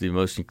it was the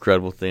most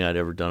incredible thing I'd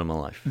ever done in my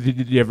life.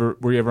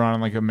 Were you ever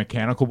on a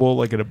mechanical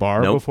bull, at a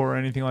bar before or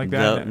anything like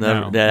that?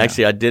 No.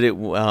 Actually, I did it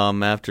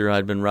after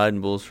I'd been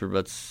riding bulls for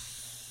about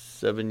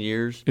 7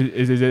 years.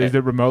 Is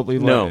it remotely?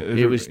 No,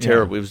 it was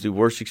terrible. It was the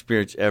worst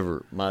experience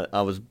ever.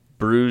 I was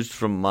bruised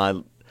from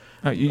all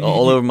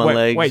over my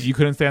legs. Wait, you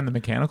couldn't stay on the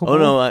mechanical bull?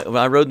 Oh, no,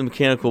 I rode the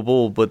mechanical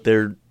bull, but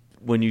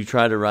when you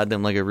try to ride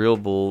them like a real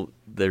bull,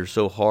 they're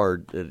so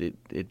hard that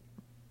it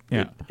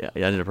I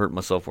ended up hurting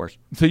myself worse.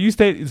 So you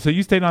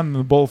stayed on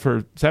the bull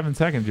for 7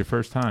 seconds your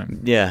first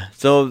time. Yeah.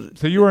 So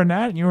you were a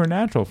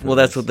natural for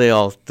this.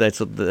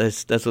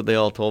 That's what they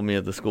all told me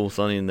at the school,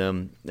 Sonny and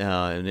them,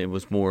 and it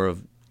was more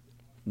of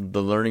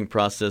the learning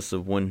process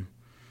of when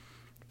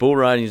bull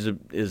riding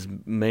is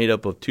made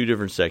up of 2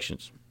 different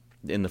sections.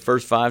 In the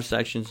first 5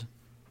 seconds,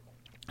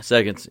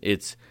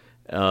 it's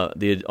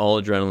the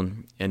all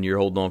adrenaline and you're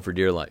holding on for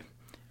dear life,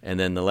 and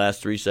then the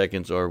last 3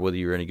 seconds are whether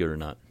you're any good or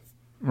not.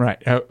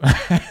 Right.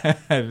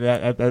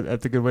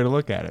 That's a good way to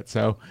look at it.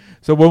 So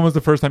when was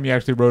the first time you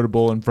actually rode a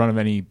bull in front of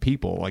any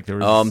people? At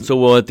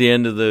the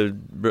end of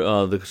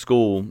the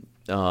school,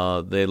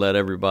 they let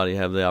everybody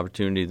have the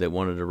opportunity that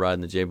wanted to ride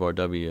in the J-Bar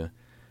W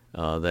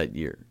that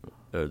year,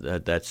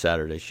 at that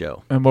Saturday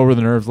show. And what were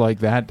the nerves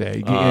like that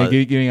day,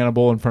 getting on a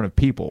bull in front of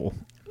people?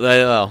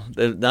 Well,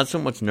 not so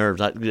much nerves.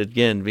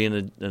 Again, being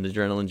an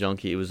adrenaline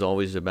junkie, it was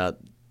always about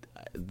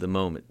the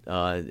moment.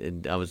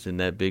 And I was in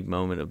that big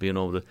moment of being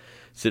able to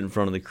sit in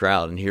front of the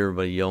crowd and hear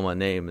everybody yell my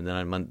name, and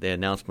then they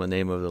announced my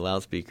name over the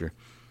loudspeaker,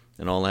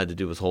 and all I had to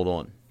do was hold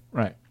on.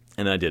 Right.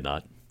 And I did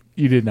not.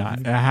 You did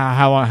not.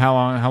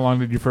 How long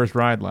did your first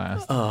ride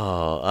last?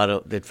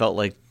 Oh, it felt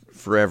like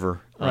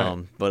forever.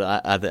 Right. But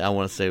I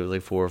want to say it was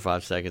like 4 or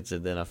 5 seconds,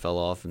 and then I fell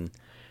off, and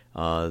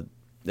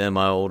then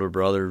my older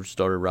brother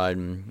started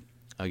riding.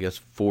 I guess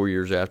 4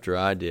 years after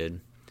I did.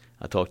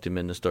 I talked him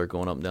in to start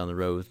going up and down the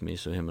road with me,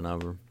 so him and I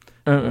were.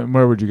 And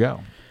where would you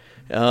go?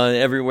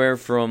 Everywhere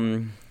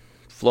from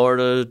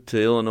Florida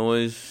to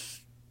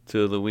Illinois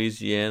to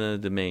Louisiana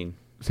to Maine.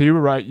 So you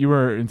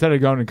were instead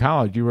of going to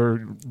college, you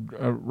were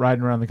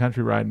riding around the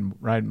country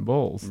riding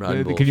bulls.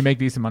 Could you make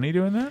decent money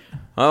doing that?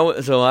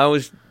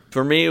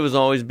 For me, it was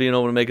always being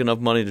able to make enough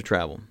money to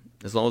travel.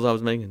 As long as I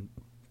was making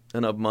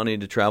enough money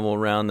to travel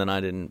around, then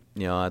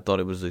I thought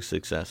it was a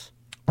success.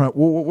 All right.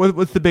 Well,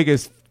 what's the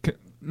biggest?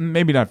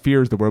 Maybe not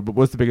fear is the word, but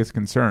what's the biggest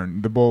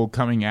concern? The bull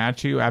coming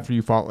at you after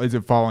you fall? Is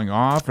it falling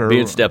off or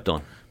being stepped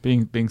on?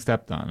 Being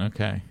stepped on.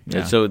 Okay.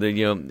 Yeah. And so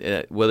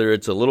whether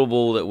it's a little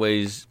bull that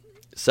weighs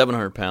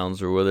 700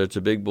 pounds or whether it's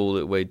a big bull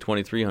that weighed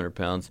 2,300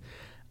 pounds,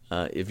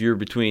 if you're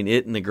between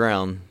it and the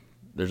ground,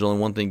 there's only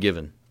one thing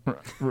given.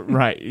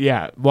 Right.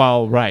 Yeah.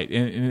 Well. Right.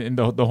 And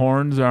the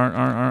horns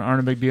aren't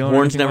a big deal.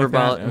 Horns never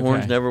like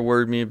Horns never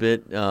worried me a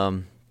bit.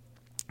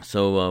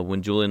 So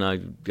when Julie and I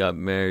got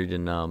married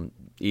and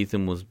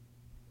Peyton was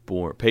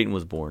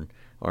born,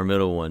 our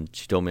middle one,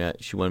 she told me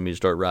she wanted me to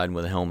start riding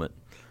with a helmet.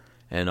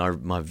 And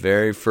my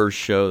very first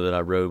show that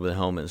I rode with a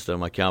helmet instead of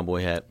my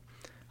cowboy hat,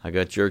 I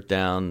got jerked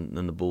down,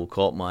 and the bull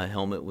caught my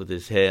helmet with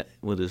his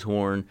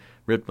horn,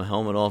 ripped my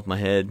helmet off my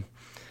head.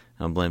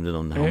 I blamed it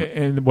on the helmet.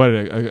 And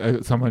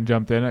what? Someone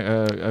jumped in,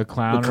 a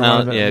clown.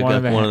 One of the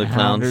clowns.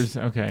 Hounders?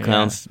 Okay.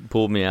 Clowns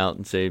pulled me out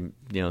and saved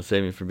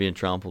me from being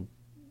trampled.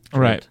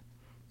 Right.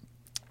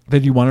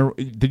 Did you want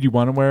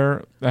to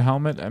wear the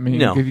helmet? I mean,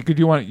 no.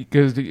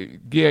 Because you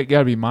got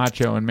to be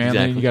macho and manly.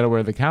 Exactly. You got to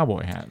wear the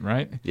cowboy hat,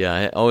 right? Yeah,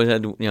 I always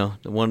had to.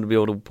 I wanted to be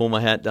able to pull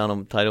my hat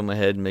down tight on my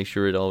head and make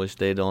sure it always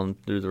stayed on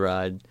through the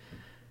ride.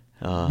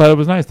 But it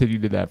was nice that you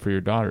did that for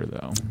your daughter,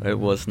 though. It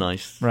was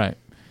nice. Right.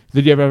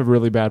 Did you ever have a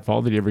really bad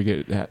fall? Did you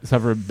ever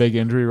suffer a big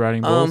injury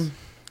riding bulls?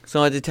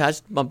 So I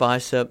detached my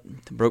bicep,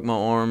 broke my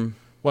arm.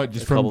 What?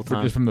 Just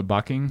from the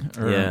bucking?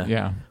 Or,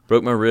 yeah.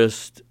 Broke my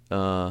wrist.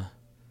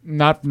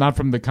 Not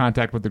from the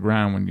contact with the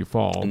ground when you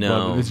fall.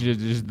 No. But this is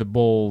just the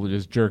bull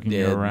just jerking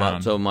you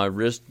around. So my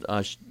wrist,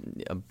 I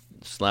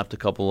slapped a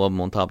couple of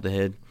them on top of the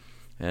head,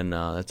 and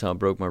that's how I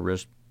broke my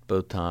wrist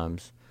both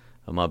times.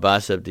 My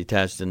bicep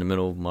detached in the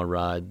middle of my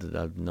ride.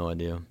 I have no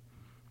idea.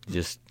 It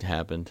just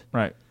happened.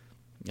 Right.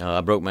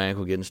 I broke my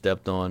ankle getting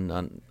stepped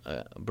on.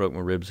 I broke my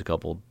ribs a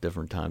couple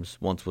different times.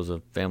 Once was a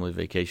family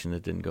vacation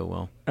that didn't go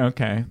well.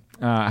 Okay.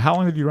 How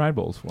long did you ride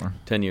bulls for?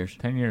 10 years.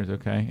 10 years.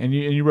 Okay. And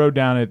you rode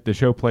down at the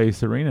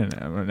Showplace Arena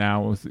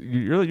now.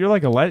 You're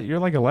like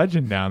a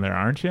legend down there,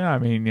 aren't you? I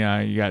mean,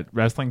 you got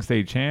wrestling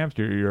state champs.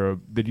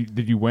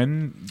 Did you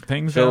win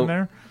things down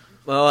there?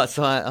 Well,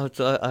 so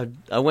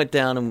I went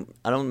down and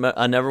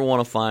I never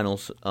won a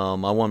finals. I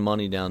won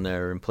money down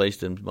there and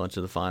placed in a bunch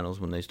of the finals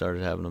when they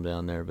started having them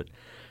down there, but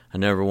I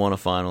never won a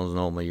finals in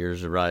all my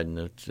years of riding.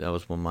 That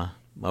was one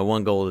my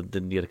one goal that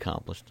didn't get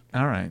accomplished.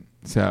 All right.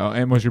 So,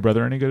 and was your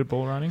brother any good at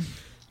bull riding?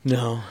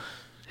 No,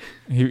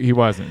 he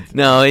wasn't.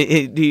 No,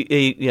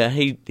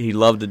 he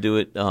loved to do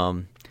it.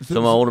 So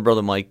my older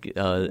brother Mike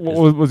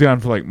was he on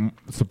for like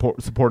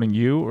supporting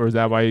you, or is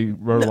that why he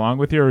rode along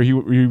with you, or he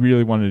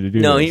really wanted to do?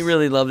 No, this? he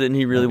really loved it, and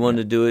he really wanted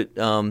to do it.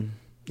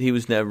 He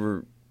was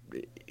never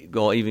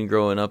even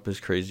growing up as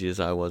crazy as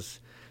I was.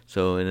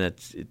 So, and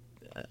that's it.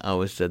 I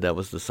always said that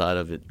was the side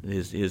of it.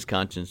 His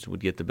conscience would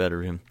get the better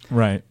of him.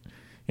 Right.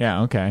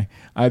 Yeah. Okay.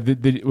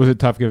 Was it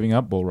tough giving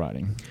up bull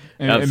riding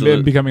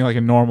and becoming like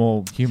a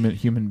normal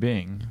human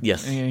being?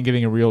 Yes. And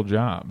getting a real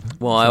job.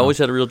 Well, I always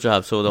had a real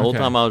job. So the whole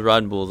time I was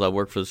riding bulls, I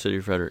worked for the city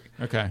of Frederick.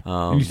 Okay.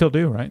 And you still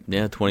do, right?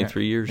 Yeah,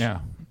 23 years. Yeah.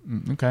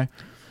 Okay.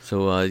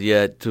 So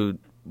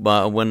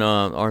when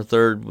our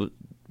third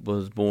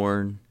was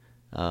born,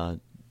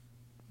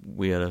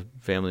 we had a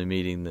family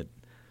meeting that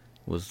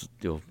was.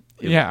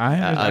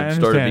 I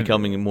started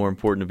becoming more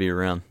important to be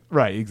around.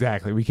 Right,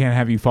 exactly. We can't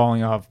have you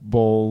falling off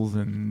bulls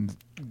and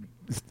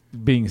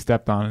being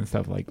stepped on and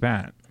stuff like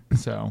that.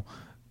 So,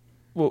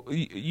 well,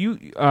 you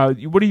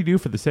what do you do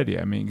for the city?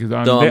 I mean, because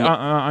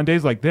on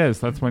days like this,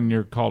 that's when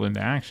you're called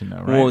into action, though,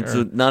 right? Well, it's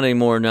not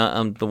anymore. Now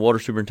I'm the water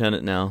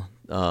superintendent now,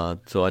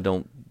 so I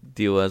don't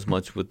deal as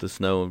much with the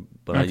snow.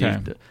 But I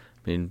used to. I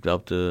mean,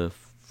 up to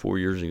 4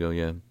 years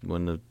ago,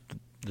 when the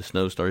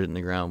snow started hitting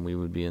the ground, we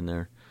would be in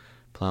there.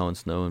 Plowing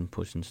snow and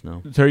pushing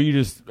snow. So are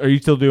you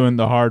still doing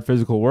the hard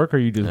physical work, or are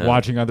you just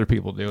watching other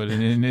people do it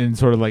and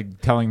sort of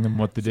like telling them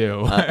what to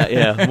do?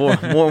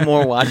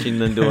 More watching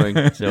than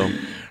doing. So,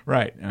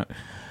 right.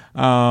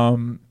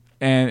 And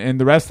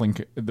the wrestling,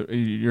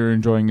 you're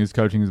enjoying his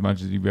coaching as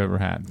much as you've ever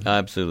had.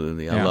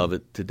 Absolutely, I love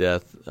it to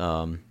death.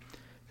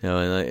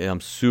 And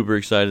I'm super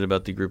excited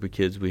about the group of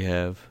kids we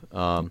have.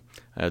 I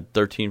had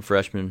 13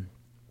 freshmen,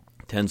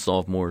 10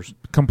 sophomores.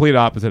 Complete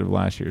opposite of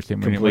last year's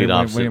team.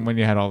 Opposite. When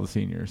you had all the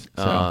seniors.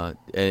 So.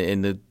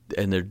 And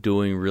they're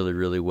doing really,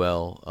 really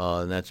well.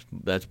 And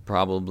that's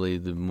probably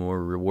the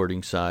more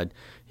rewarding side.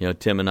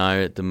 Tim and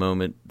I at the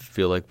moment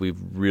feel like we've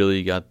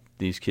really got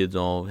these kids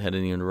all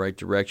heading in the right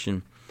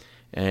direction.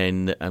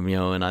 And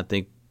and I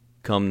think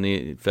come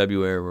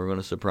February we're going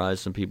to surprise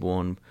some people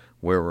on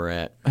where we're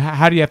at.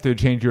 How do you have to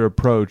change your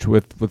approach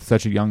with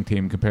such a young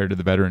team compared to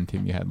the veteran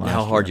team you had last year?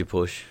 How hard you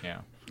push. Yeah.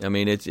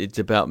 It's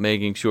about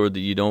making sure that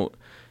you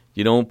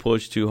don't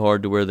push too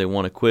hard to where they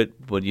want to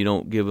quit, but you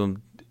don't give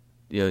them,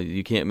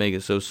 you can't make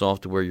it so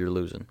soft to where you're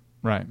losing.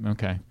 Right.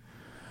 Okay.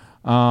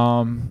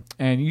 And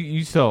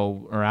you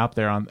still are out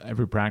there on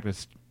every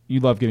practice. You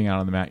love getting out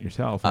on the mat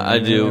yourself. I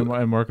do.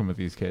 And working with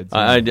these kids.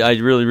 I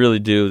really, really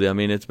do.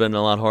 It's been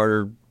a lot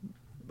harder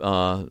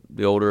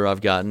the older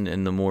I've gotten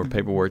and the more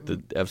paperwork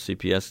that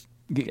FCPS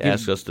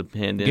asks us to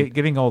hand in.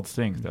 Getting old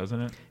stinks,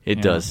 doesn't it?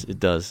 It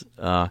does.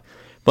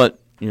 But,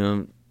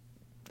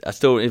 I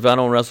still, if I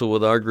don't wrestle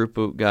with our group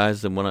of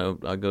guys, then when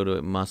I go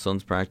to my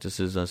son's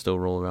practices, I still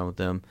roll around with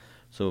them.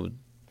 So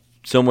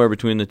somewhere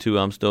between the two,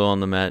 I'm still on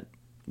the mat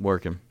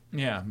working.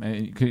 Yeah,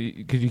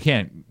 because you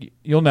can't.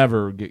 You'll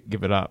never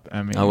give it up.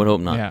 I would hope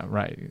not. Yeah,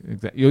 right.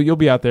 Exactly. You'll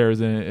be out there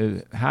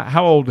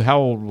how old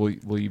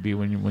will you be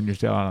when you're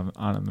still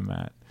on the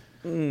mat?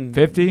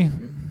 50?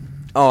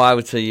 Oh, I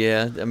would say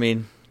yeah.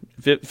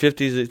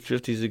 50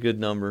 is a good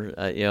number.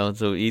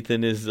 So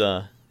Ethan is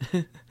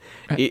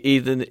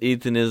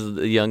Ethan is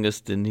the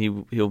youngest, and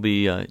he'll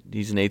be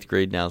he's in 8th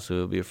grade now, so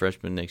he'll be a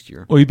freshman next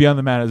year. Will you be on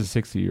the mat as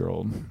a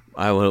 60-year-old?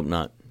 I would hope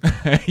not.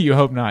 You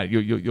hope not.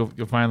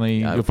 You'll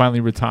finally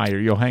retire.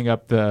 You'll hang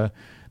up the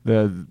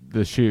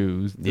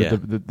shoes,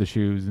 the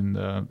shoes and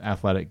the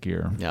athletic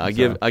gear.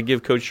 Yeah, I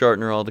give Coach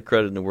Shartner all the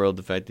credit in the world.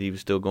 The fact that he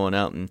was still going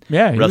out and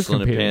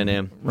wrestling at Pan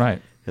Am.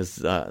 Right.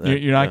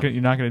 You're not going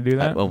to do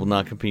that. I will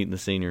not compete in the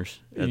seniors.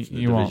 That's the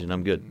division. Won't.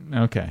 I'm good.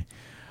 Okay.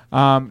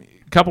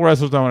 Couple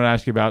wrestlers I want to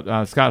ask you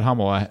about. Scott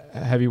Hummel, a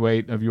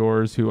heavyweight of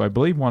yours, who I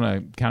believe won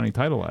a county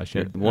title last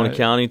year. Won a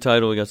county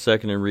title. We got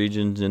second in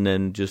regions, and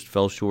then just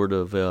fell short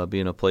of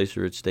being a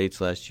placer at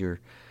states last year.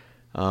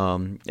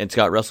 And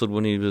Scott wrestled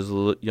when he was a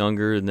little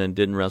younger, and then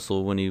didn't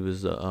wrestle when he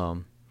was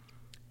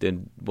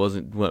then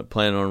wasn't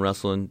planning on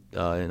wrestling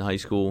in high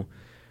school.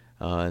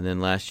 And then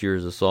last year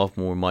as a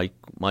sophomore,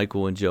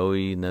 Michael and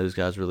Joey and those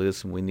guys were like,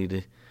 listen, we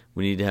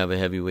need to have a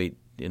heavyweight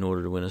in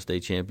order to win a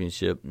state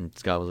championship. And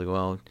Scott was like,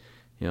 well,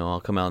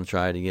 I'll come out and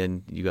try it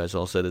again. You guys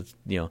all said it's,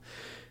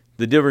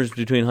 the difference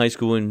between high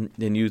school and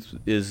youth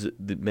is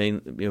the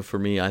main, for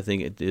me, I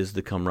think it is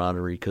the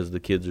camaraderie because the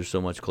kids are so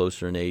much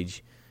closer in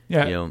age.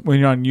 Yeah, when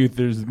you're on youth,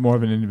 there's more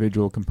of an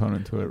individual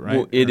component to it, right?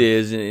 Well, it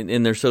is,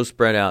 and they're so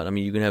spread out.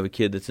 You can have a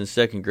kid that's in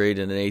 2nd grade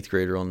and an 8th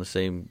grader on the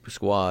same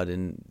squad,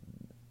 and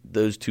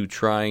those two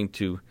trying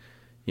to,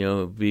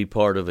 be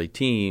part of a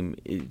team,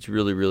 it's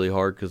really, really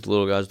hard because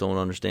little guys don't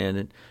understand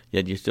it,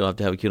 yet you still have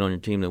to have a kid on your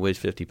team that weighs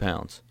 50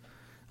 pounds.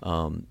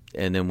 And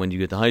then when you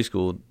get to high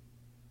school,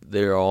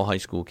 they're all high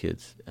school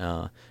kids,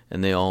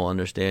 and they all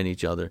understand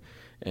each other.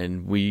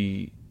 And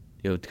we,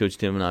 Coach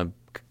Tim and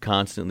I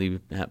constantly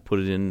put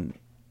it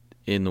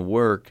in the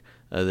work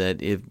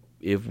that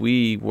if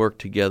we work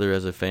together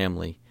as a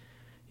family,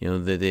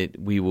 that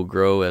we will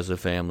grow as a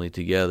family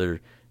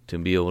together to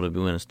be able to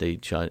win a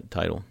state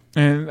title.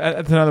 And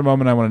that's another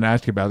moment I wanted to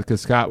ask you about because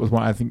Scott was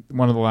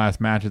one of the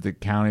last matches at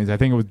counties. I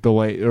think it was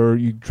delayed, or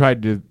you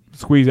tried to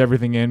squeeze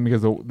everything in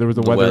because there was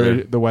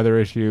the weather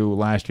issue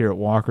last year at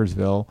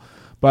Walkersville.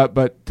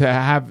 But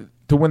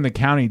to win the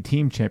county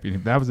team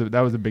championship,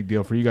 that was a big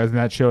deal for you guys, and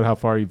that showed how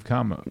far you've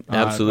come.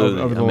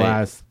 Absolutely, over the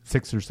last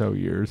 6 or so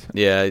years.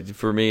 Yeah,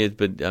 for me,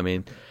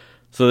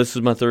 so this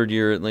is my 3rd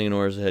year at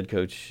Linganore as a head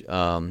coach,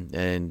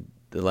 and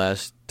the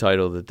last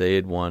title that they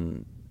had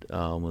won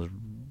was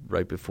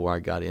right before I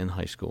got in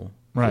high school.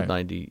 Right.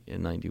 90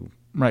 and 90.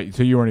 Right.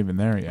 So you weren't even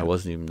there yet. I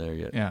wasn't even there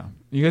yet. Yeah.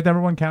 You guys never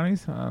won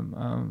counties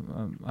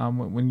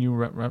when you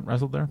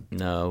wrestled there?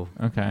 No.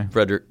 Okay.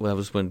 Frederick. Well,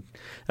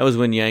 that was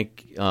when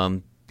Yank.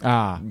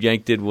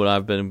 Yank did what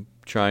I've been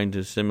trying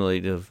to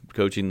simulate of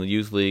coaching the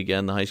youth league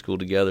and the high school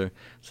together.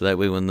 So that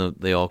way, when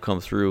they all come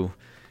through,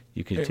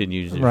 you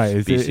continue to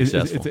be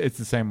successful. It's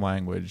the same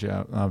language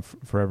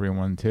for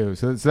everyone too.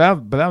 So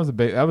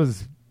that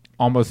was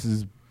almost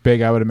as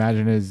big, I would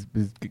imagine, is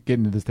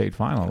getting to the state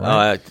final,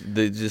 right?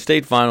 The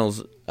state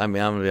finals, I'm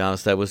going to be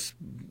honest, that was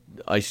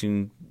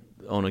icing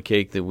on a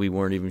cake that we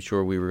weren't even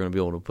sure we were going to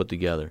be able to put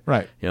together.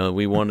 Right.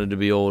 We wanted to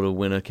be able to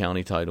win a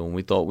county title, and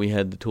we thought we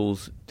had the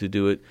tools to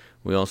do it.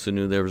 We also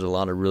knew there was a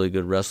lot of really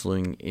good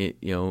wrestling,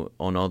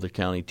 on other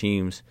county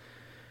teams.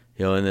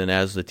 And then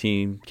as the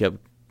team kept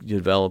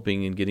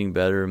developing and getting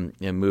better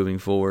and moving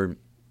forward,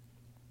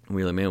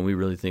 we were like, man, we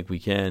really think we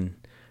can.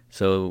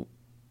 So,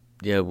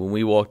 yeah, when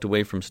we walked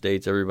away from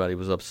states, everybody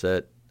was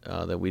upset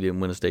that we didn't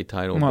win a state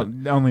title. Well,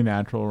 only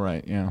natural,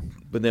 right? Yeah.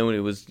 But then when it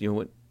was,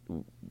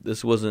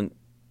 this wasn't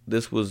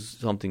this was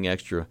something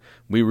extra.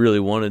 We really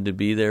wanted to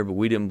be there, but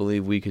we didn't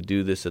believe we could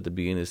do this at the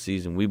beginning of the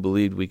season. We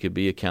believed we could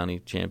be a county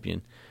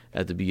champion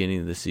at the beginning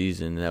of the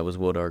season. That was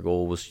what our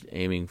goal was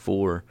aiming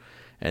for.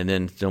 And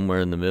then somewhere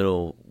in the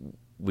middle,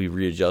 we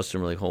readjusted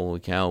and we're like, holy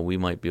cow, we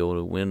might be able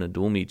to win a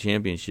dual meet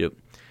championship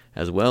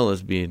as well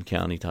as being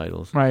county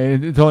titles. Right.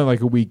 It's only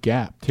like a week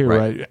gap too,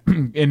 right?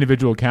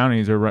 Individual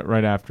counties are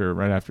right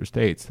after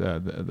states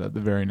the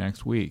very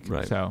next week.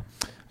 Right. So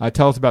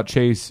tell us about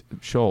Chase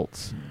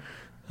Schultz.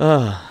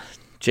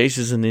 Chase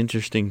is an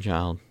interesting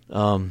child.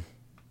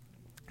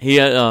 He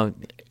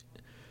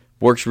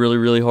works really,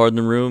 really hard in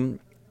the room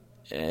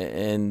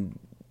and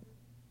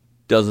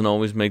doesn't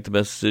always make the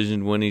best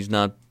decision when he's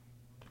not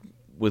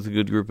with a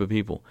good group of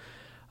people.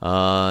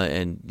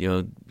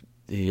 And,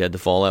 he had to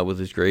fall out with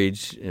his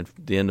grades at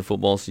the end of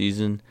football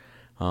season.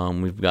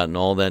 We've gotten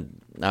all that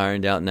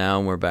ironed out now,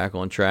 and we're back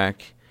on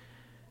track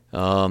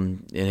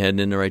and heading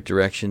in the right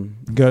direction.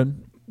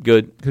 Good.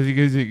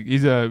 Because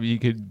he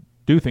could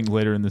do things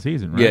later in the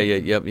season,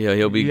 right? Yeah.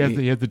 He'll be.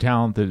 He has the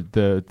talent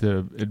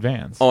to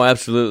advance. Oh,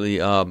 absolutely.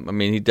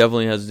 He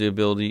definitely has the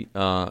ability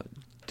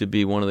to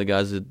be one of the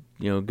guys that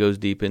goes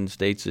deep in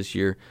states this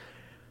year.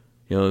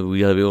 We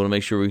got to be able to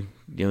make sure we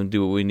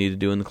do what we need to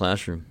do in the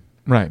classroom.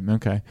 Right.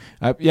 Okay.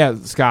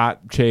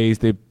 Scott, Chase,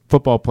 the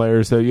football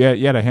players. So you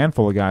had a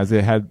handful of guys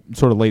that had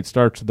sort of late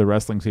starts to the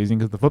wrestling season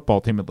because the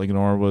football team at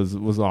Linganore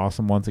was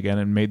awesome once again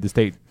and made the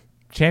state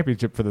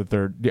championship for the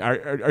third.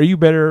 Are you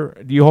better?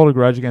 Do you hold a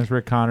grudge against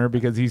Rick Connor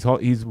because he's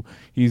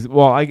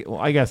well?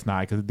 I guess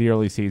not, because the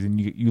early season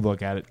you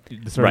look at it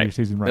the start of your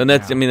season and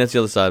that's now. That's the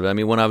other side of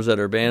it. When I was at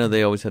Urbana,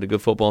 they always had a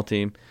good football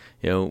team,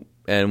 and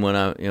when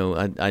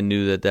I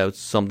knew that was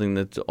something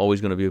that's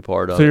always going to be a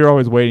part of. So you're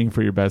always waiting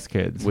for your best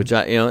kids, which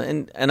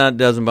and that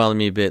doesn't bother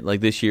me a bit. Like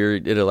this year,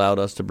 it allowed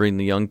us to bring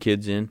the young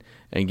kids in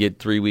and get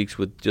 3 weeks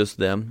with just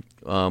them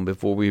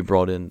before we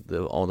brought in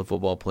all the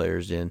football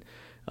players in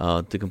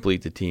to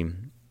complete the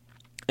team.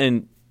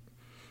 And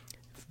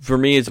for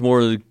me, it's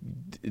more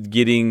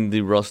getting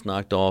the rust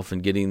knocked off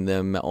and getting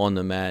them on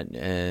the mat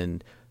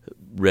and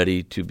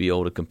ready to be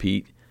able to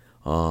compete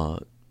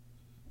at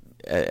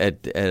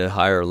a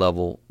higher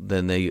level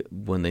than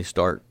when they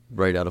start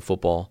right out of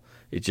football.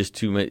 It's just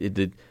too much.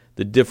 The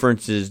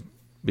differences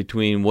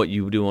between what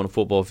you do on a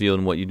football field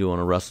and what you do on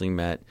a wrestling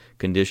mat,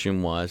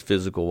 condition-wise,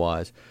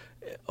 physical-wise,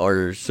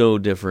 are so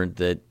different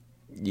that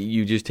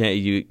you just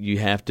you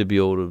have to be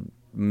able to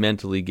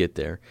mentally get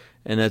there.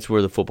 And that's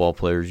where the football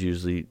players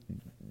usually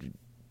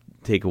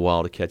take a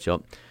while to catch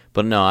up.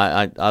 But no,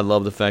 I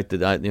love the fact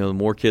that the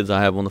more kids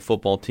I have on the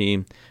football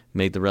team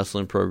make the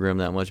wrestling program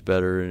that much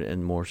better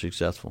and more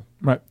successful.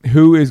 Right.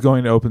 Who is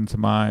going to open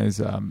some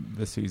eyes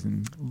this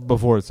season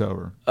before it's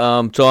over?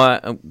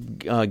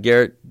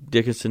 Garrett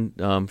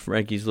Dickinson,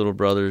 Frankie's little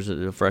brother, is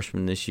a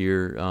freshman this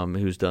year,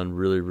 who's done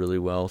really, really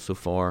well so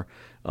far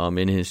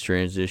in his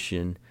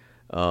transition.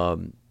 I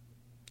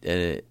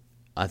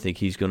think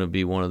he's going to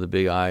be one of the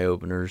big eye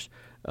openers.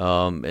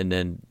 And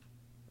then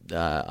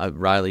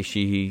Riley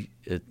Sheehy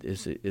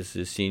is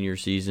his senior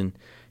season.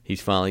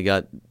 He's finally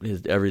got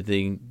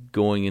everything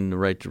going in the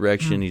right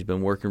direction. He's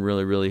been working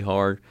really, really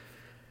hard.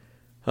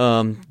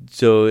 And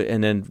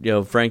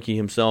then Frankie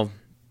himself,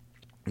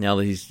 now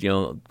that he's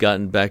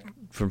gotten back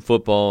from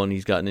football and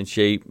he's gotten in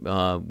shape,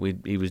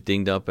 he was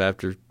dinged up right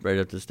after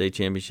the state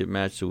championship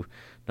match. So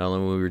not only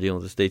when we were dealing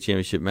with the state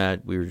championship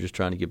match, we were just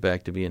trying to get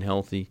back to being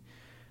healthy.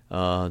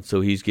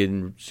 So he's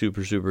getting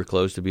super, super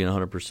close to being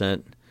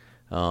 100%.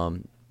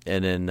 And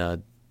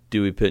then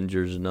Dewey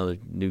Pittenger is another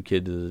new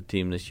kid to the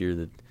team this year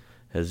that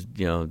has,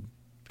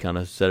 kind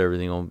of set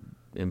everything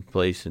in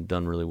place and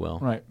done really well.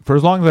 Right. For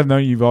as long as I've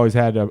known you, you've always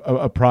had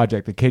a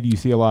project, a kid you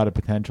see a lot of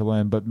potential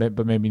in, but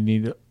maybe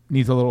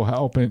needs a little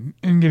help in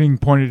getting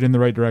pointed in the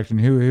right direction.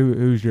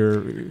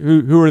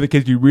 Who are the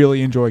kids you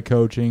really enjoy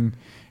coaching,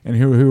 and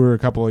who are a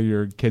couple of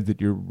your kids that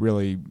you're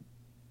really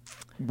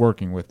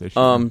working with this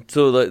year? With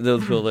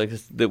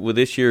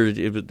this year,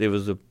 it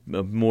was a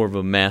more of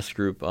a mass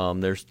group.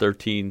 There's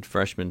 13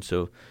 freshmen,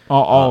 so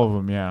all of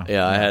them, yeah.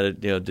 Yeah, I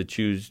had to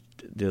choose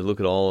to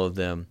look at all of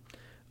them.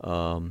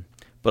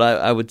 But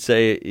I would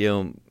say,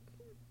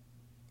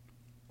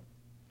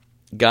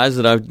 guys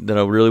that I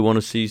really want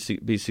to see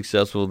be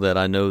successful, that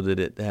I know that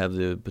it have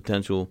the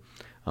potential,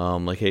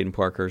 like Hayden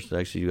Parkhurst.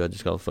 Actually, I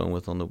just got a phone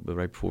with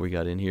right before we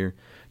got in here,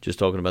 just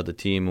talking about the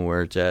team and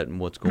where it's at and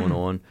what's going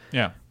on.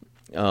 Yeah.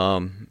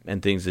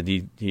 And things that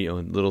he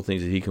little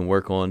things that he can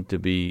work on to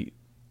be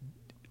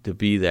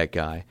that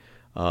guy.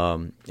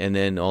 And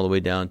then all the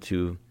way down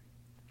to,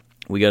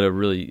 we got a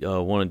really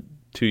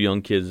two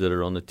young kids that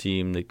are on the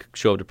team that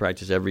show up to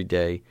practice every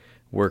day,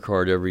 work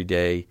hard every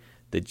day,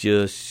 that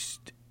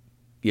just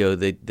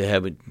they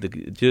haven't,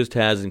 it just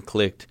hasn't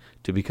clicked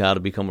to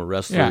become a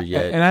wrestler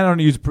yet. And I don't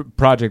use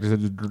project as a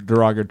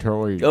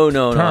derogatory Oh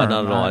no, term.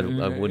 not at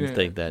all. I wouldn't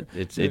think that.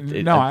 It's for me.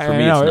 It's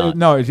not.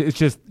 No, it's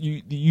just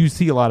you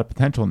see a lot of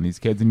potential in these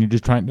kids, and you're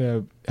just trying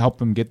to help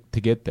them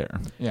get there.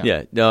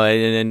 Yeah. No,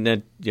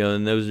 and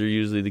those are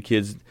usually the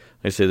kids.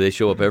 Like I say, they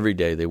show up every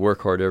day. They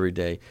work hard every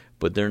day.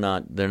 but they're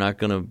not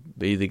going to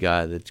be the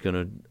guy that's going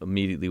to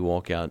immediately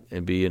walk out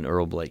and be an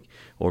Earl Blake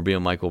or be a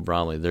Michael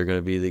Bromley. They're going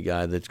to be the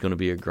guy that's going to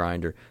be a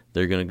grinder.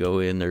 They're going to go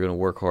in. They're going to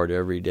work hard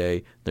every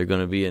day. They're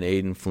going to be an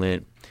Aiden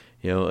Flint,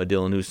 a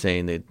Dylan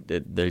Hussein.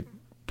 They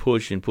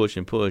push and push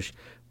and push,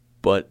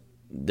 but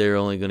they're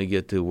only going to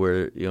get to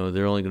where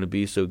they're only going to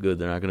be so good.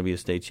 They're not going to be a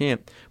state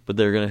champ, but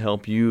they're going to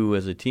help you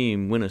as a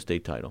team win a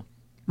state title.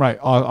 Right,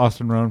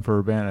 Austin Roan for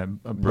Urbana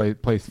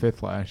placed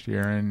fifth last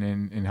year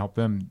and helped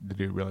them to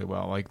do really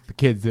well. Like the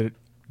kids that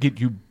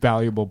get you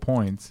valuable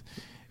points.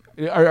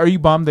 Are you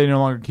bummed they no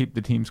longer keep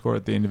the team score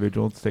at the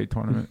individual state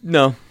tournament?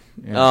 No.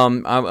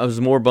 Yeah. I was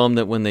more bummed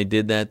that when they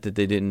did that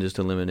they didn't just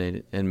eliminate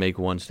it and make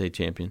one state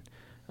champion.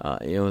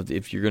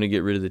 If you're going to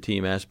get rid of the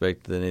team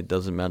aspect, then it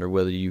doesn't matter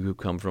whether you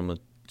come from a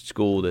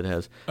school that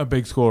has a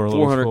big school or a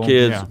 400 little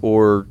kids yeah.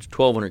 or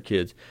 1,200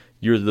 kids.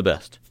 You're the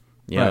best.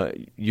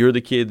 Right. You're the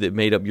kid that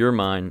made up your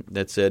mind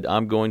that said,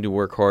 I'm going to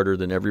work harder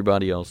than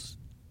everybody else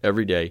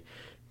every day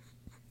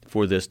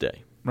for this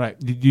day. Right.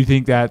 Do you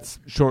think that's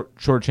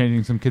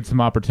shortchanging some kids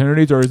some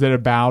opportunities, or is it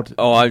about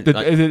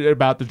is it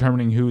about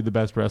determining who the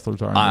best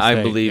wrestlers are in the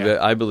state?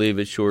 I believe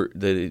it's short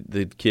that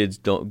the kids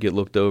don't get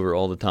looked over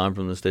all the time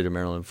from the state of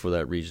Maryland for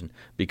that reason,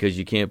 because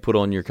you can't put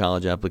on your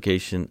college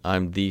application,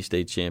 I'm the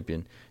state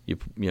champion.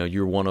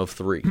 You're one of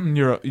three.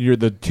 You're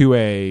the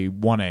 2A,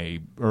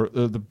 1A, or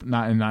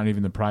not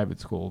even the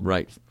private school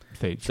right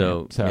state.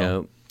 So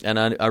and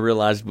I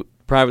realize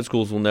private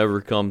schools will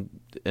never come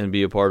and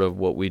be a part of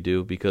what we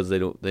do because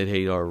they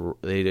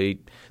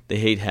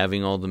hate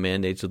having all the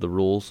mandates of the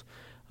rules,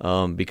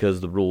 because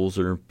the rules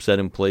are set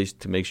in place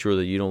to make sure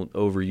that you don't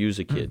overuse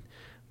a kid.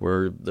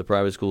 Where the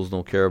private schools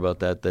don't care about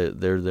that.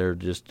 They're there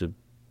just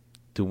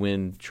to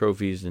win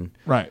trophies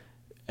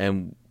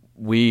and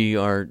we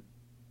are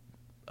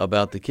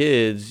about the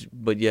kids,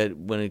 but yet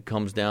when it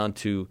comes down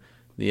to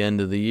the end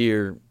of the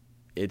year,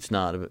 it's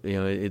not.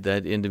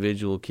 That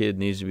individual kid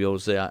needs to be able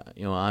to say,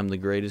 I'm the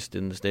greatest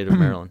in the state of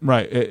Maryland.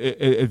 Right,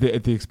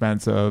 at the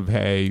expense of,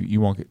 hey,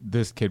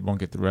 this kid won't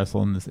get to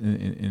wrestle in this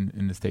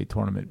in the state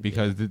tournament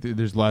because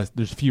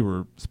there's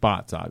fewer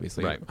spots,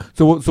 obviously. Right.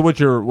 So what's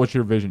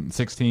your vision?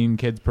 16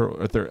 kids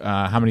per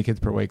how many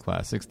kids per weight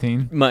class?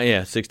 16.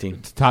 16.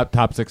 It's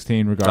top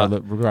 16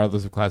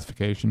 regardless of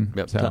classification.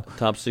 Yep. So.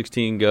 Top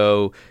 16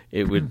 go.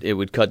 It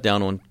would cut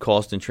down on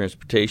cost and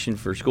transportation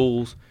for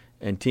schools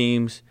and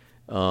teams.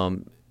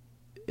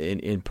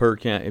 In per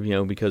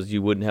county, because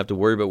you wouldn't have to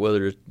worry about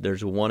whether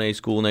there's a 1A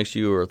school next to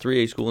you or a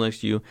 3A school next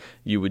to you.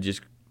 You would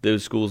just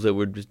those schools that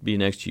would just be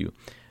next to you.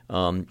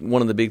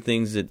 One of the big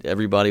things that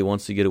everybody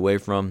wants to get away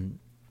from,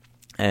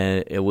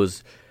 it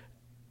was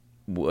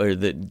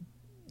that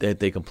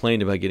they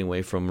complained about getting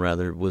away from,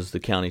 rather, was the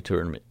county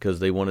tournament,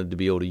 because they wanted to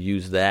be able to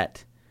use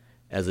that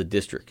as a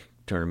district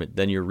tournament,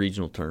 then your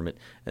regional tournament,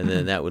 and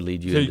then that would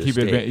lead you into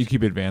state. You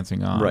keep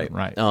advancing on.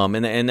 Right.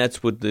 And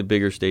that's what the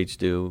bigger states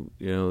do.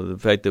 The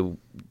fact that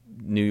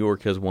New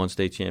York has one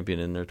state champion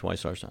and they're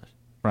twice our size.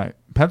 Right.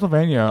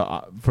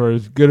 Pennsylvania, for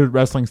as good a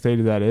wrestling state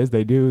as that is,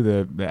 they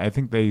do I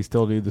think they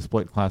still do the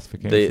split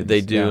classifications.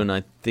 They do, and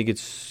I think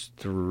it's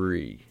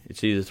 3.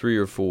 It's either 3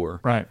 or 4.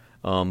 Right.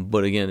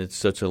 But again, it's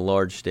such a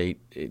large state,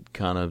 it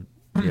kind of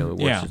it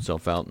works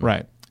itself out.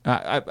 Right.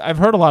 I've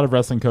heard a lot of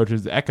wrestling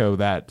coaches echo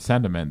that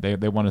sentiment.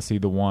 They want to see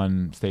the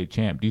one state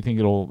champ. Do you think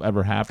it'll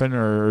ever happen,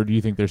 or do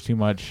you think there's too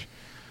much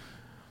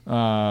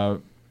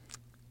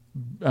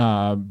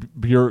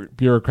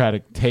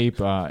bureaucratic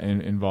tape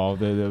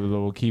involved that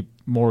will keep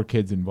more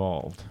kids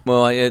involved?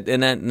 Well, I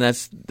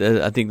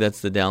think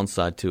that's the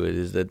downside to it,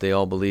 is that they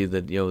all believe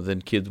that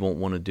then kids won't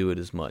want to do it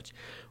as much.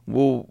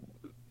 Well,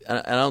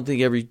 I don't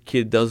think every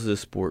kid does this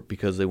sport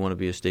because they want to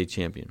be a state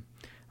champion.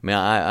 I mean,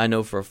 I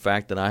know for a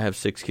fact that I have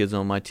 6 kids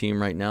on my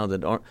team right now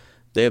that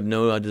they have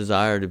no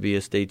desire to be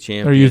a state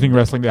champion. They're using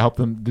wrestling to help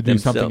them to do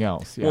something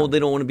else. Yeah. Well, they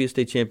don't want to be a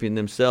state champion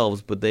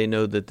themselves, but they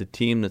know that the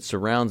team that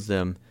surrounds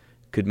them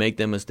could make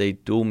them a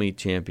state dual meet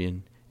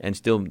champion, and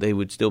they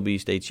would still be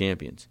state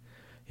champions.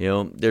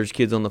 There's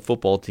kids on the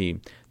football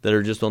team that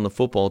are just on the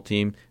football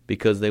team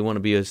because they want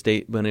to be a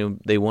state. When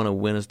they want to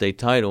win a state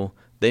title,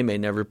 they may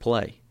never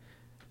play,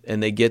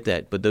 and they get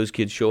that. But those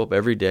kids show up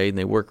every day and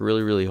they work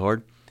really, really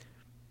hard.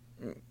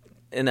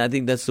 And I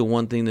think that's the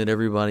one thing that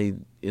everybody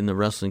in the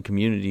wrestling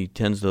community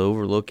tends to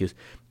overlook, is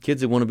kids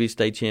that want to be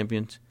state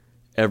champions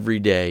every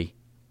day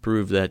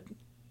prove that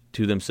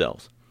to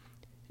themselves.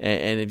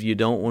 And if you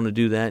don't want to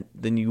do that,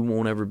 then you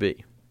won't ever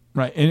be.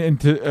 Right.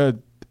 And to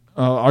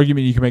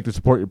argument you can make to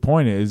support your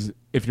point is,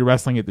 if you're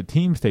wrestling at the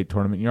team state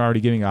tournament, you're already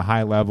getting a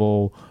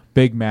high-level,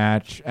 big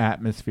match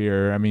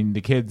atmosphere. I mean,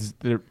 the kids,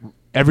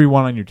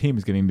 everyone on your team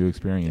is getting to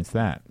experience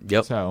that.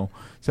 Yep.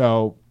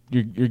 So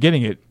you're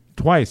getting it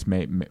twice,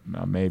 maybe.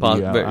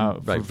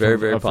 Very,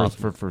 very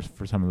possible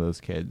for some of those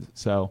kids.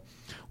 So,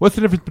 what's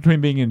the difference between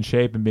being in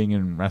shape and being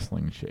in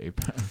wrestling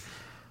shape?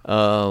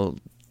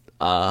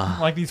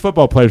 Like these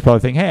football players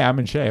probably think, "Hey, I'm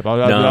in shape.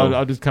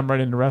 I'll just come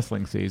right into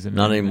wrestling season."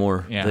 Not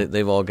anymore. Yeah.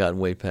 They've all gotten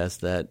way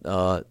past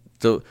that.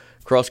 So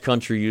cross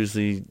country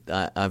usually,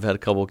 I've had a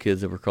couple of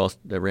kids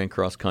that ran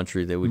cross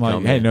country. They would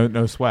come. Hey, in,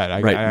 no sweat.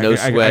 no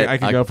sweat. I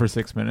could go for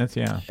 6 minutes.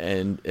 Yeah,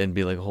 and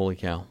be like, holy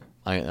cow,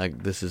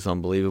 this is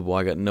unbelievable.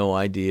 I got no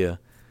idea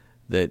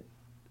that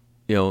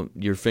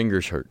your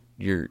fingers hurt,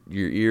 your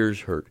ears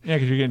hurt. Yeah,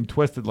 because you're getting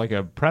twisted like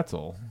a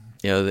pretzel.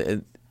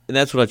 And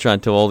that's what I try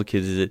and tell all the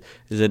kids is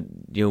that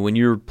when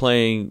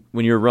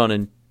you're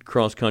running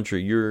cross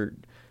country, you're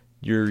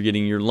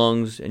getting your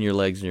lungs and your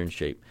legs are in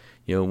shape.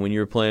 When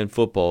you're playing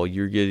football,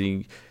 you're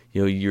getting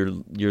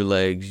your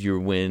legs, your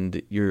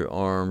wind, your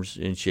arms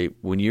in shape.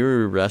 When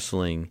you're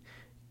wrestling,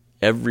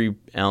 every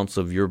ounce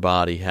of your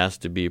body has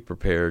to be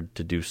prepared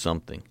to do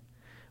something,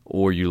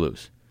 or you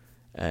lose.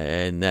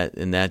 And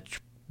that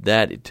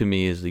to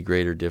me is the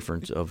greater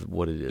difference of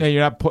what it is. Yeah,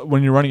 you're not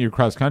when you're running your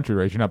cross country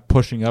race, you're not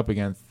pushing up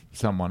against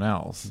someone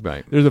else.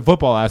 Right. There's a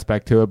football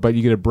aspect to it, but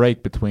you get a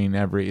break between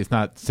every. It's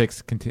not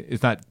 6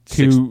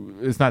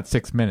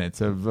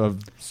 minutes of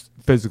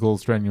physical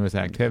strenuous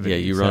activity. Yeah,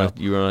 you run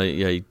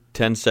a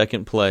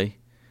 10-second play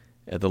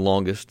at the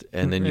longest,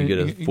 and then you get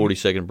a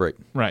 40-second break.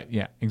 Right.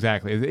 Yeah.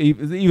 Exactly.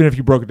 Even if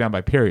you broke it down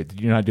by periods,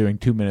 you're not doing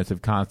 2 minutes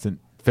of constant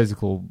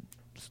physical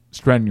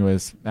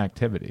strenuous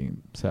activity.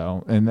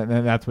 So, and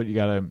that's what you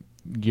got to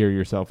gear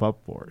yourself up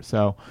for.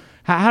 So,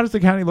 how does the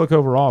county look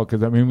overall?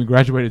 Because we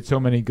graduated so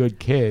many good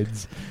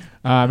kids.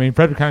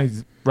 Frederick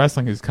County's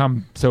wrestling has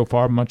come so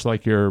far, much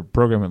like your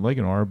program at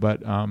Linganore.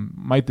 But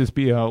might this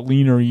be a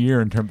leaner year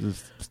in terms of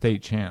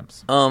state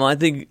champs? I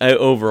think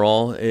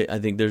overall, I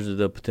think there's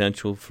the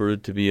potential for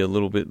it to be a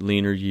little bit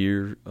leaner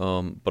year.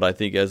 But I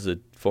think as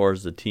far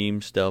as the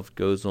team stuff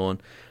goes on,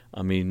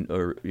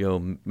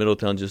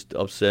 Middletown just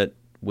upset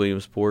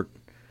Williamsport,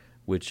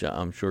 which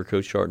I'm sure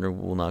Coach Shartner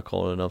will not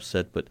call it an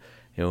upset, but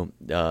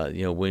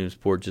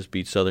Williamsport just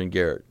beat Southern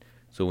Garrett.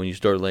 So when you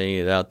start laying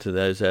it out to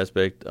that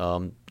aspect,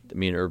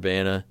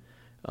 Urbana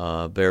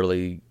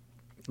barely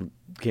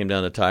came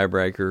down to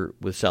tiebreaker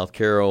with South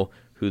Carroll,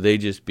 who they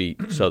just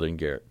beat Southern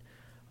Garrett,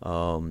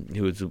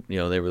 who was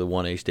they were the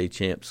 1A state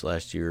champs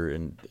last year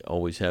and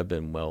always have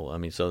been. Well,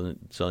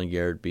 Southern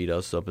Garrett beat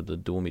us up at the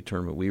dual meet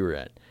tournament we were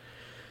at.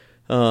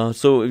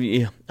 So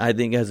I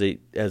think as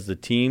the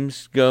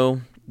teams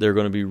go, they're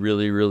going to be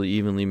really, really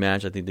evenly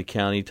matched. I think the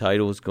county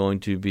title is going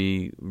to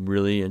be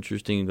really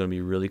interesting and going to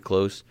be really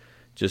close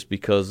just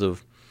because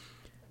of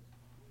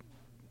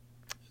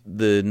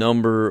the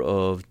number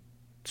of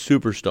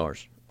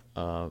superstars,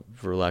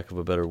 for lack of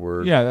a better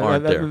word,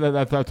 aren't there.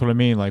 That's what I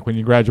mean. Like when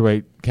you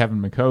graduate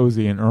Kevin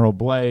McCosey and Earl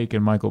Blake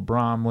and Michael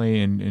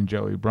Bromley and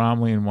Joey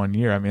Bromley in 1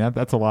 year,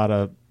 that's a lot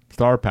of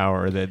star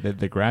power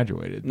that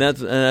graduated.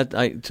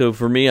 So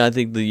for me, I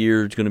think the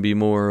year is going to be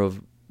more of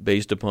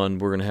based upon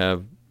we're going to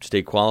have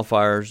state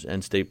qualifiers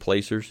and state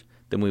placers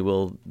than we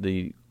will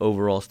the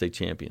overall state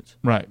champions.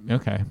 Right.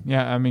 Okay.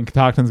 Yeah.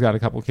 Catoctin's got a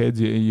couple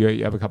kids.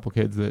 You have a couple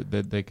kids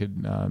that they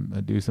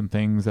could do some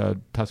things.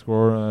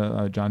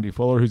 Tuscarora, John D.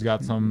 Fuller, who's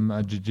got some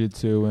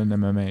jiu-jitsu and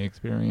MMA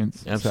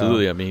experience.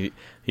 Absolutely. So.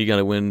 He got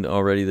a win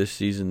already this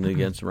season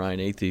against Ryan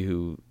Athey,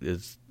 who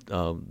is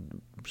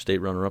state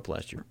runner-up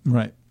last year.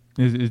 Right.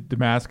 Is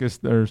Damascus?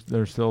 They're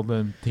still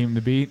the team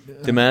to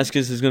beat.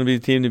 Damascus is going to be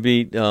the team to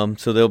beat.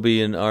 So they'll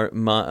be in our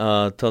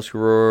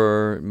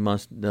Tuscarora,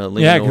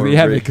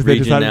 Linganore because they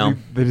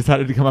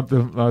decided to come up to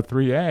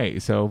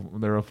 3A. So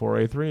they're a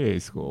 4A,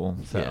 3A school.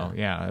 So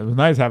yeah, it was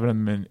nice having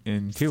them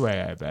in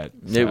 2A. I bet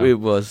so. It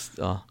was.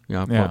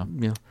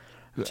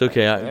 It's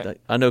okay.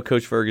 I know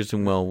Coach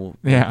Ferguson well.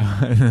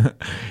 Yeah,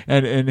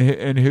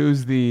 and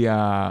who's the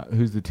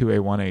 2A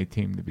 1A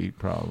team to beat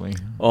probably?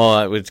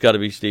 Oh, it's got to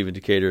be Stephen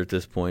Decatur at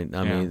this point.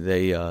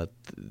 They've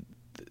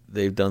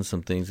done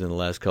some things in the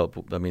last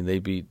couple. They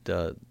beat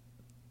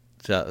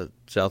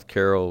South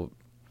Carroll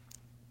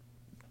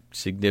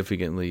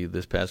significantly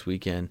this past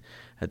weekend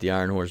at the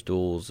Iron Horse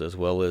Duels, as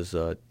well as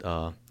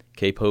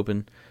Cape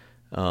Hopin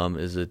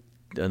is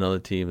another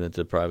team that's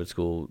a private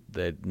school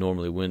that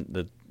normally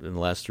win. In the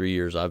last 3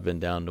 years, I've been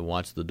down to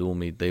watch the dual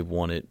meet. They've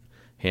won it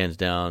hands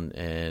down,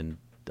 and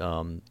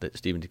that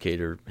Stephen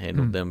Decatur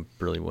handled them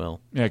really well.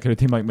 Yeah, could a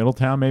team like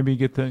Middletown maybe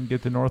get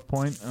to North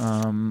Point?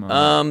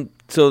 I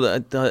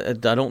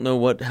don't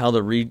know how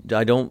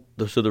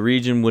the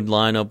region would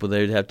line up.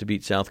 They'd have to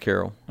beat South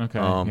Carroll.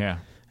 Okay.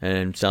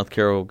 And South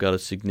Carroll got a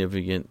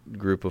significant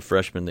group of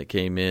freshmen that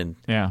came in.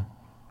 Yeah.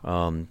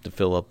 To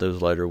fill up those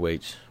lighter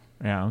weights.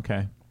 Yeah.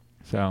 Okay.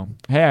 So,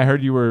 hey, I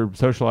heard you were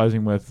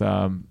socializing with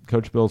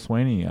Coach Bill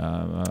Sweeney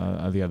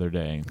the other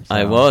day. So.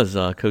 I was.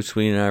 Coach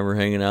Sweeney and I were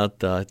hanging out.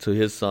 So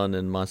his son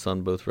and my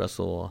son both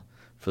wrestle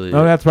for the.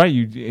 Oh, that's right.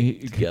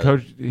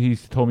 Coach. He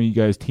told me you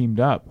guys teamed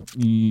up.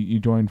 You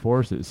joined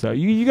forces. So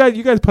you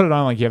guys put it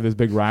on like you have this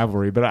big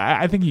rivalry. But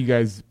I think you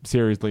guys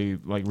seriously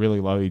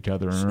really love each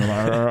other and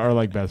are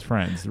like best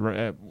friends,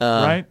 right?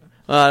 I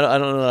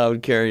don't know that I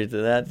would carry it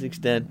to that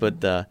extent,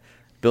 but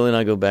Billy and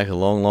I go back a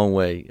long, long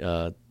way.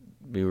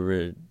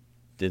 We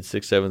did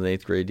 6th, 7th,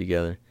 8th grade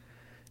together.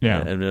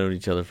 Yeah, and known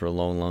each other for a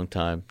long, long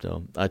time.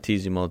 So I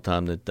tease him all the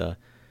time that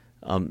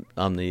I'm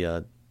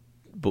the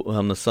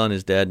I'm the son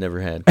his dad never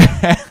had.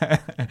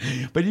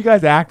 But you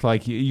guys act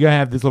like you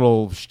have this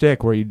little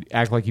shtick where you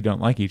act like you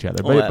don't like each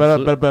other.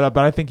 But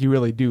I think you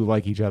really do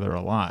like each other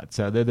a lot.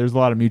 So there's a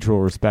lot of mutual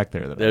respect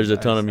there. There's a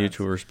ton of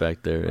mutual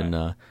respect there. Right.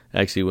 And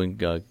actually, when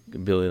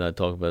Billy and I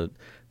talk about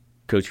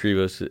Coach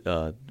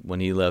Krivos, when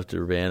he left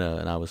Urbana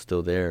and I was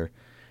still there,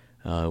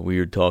 we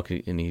were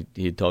talking, and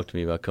he had talked to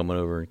me about coming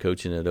over and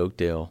coaching at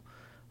Oakdale.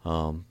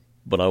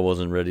 But I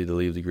wasn't ready to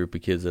leave the group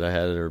of kids that I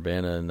had at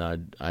Urbana, and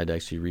I'd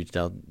actually reached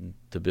out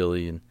to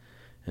Billy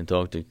and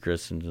talked to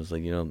Chris and was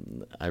like,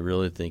 I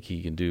really think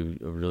he can do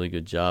a really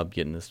good job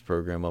getting this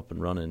program up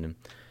and running.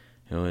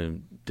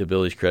 And to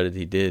Billy's credit,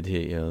 he did.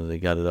 They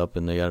got it up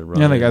and they got it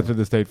running. Yeah, they got to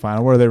the state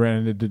final where they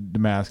ran into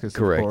Damascus,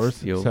 correct. Of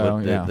course.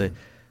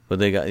 But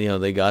they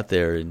got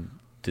there, and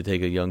to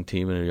take a young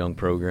team and a young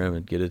program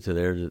and get it to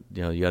there, you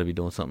got to be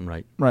doing something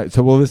right. Right.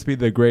 So will this be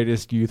the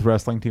greatest youth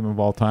wrestling team of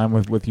all time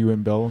with you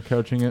and Bill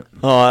coaching it?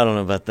 Oh, I don't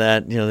know about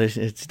that.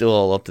 It's still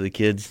all up to the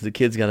kids. The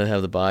kids got to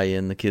have the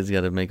buy-in. The kids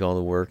got to make all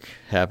the work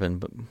happen.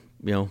 But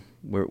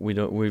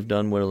we've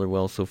done really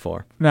well so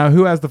far. Now,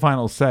 who has the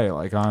final say,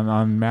 like on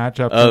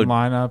matchups and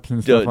lineups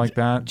and stuff like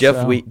that?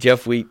 Jeff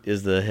Wheat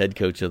is the head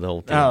coach of the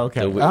whole team. Oh,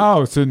 okay.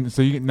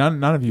 So you,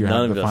 none of you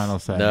have the final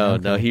say.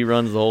 No, he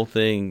runs the whole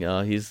thing.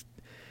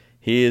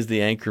 He is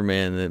the anchor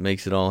man that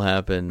makes it all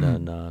happen,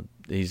 and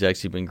he's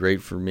actually been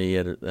great for me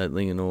at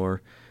Linganore.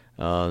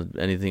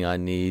 Anything I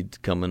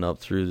need coming up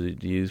through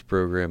the youth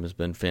program has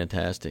been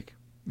fantastic.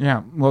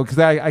 Yeah, well, because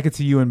I could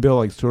see you and Bill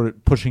like sort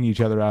of pushing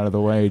each other out of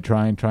the way,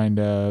 trying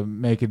to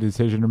make a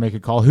decision or make a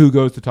call. Who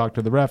goes to talk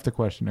to the ref to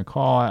question a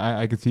call?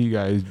 I could see you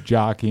guys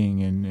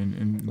jockeying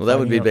and well, that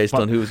would be based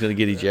on who was going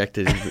to get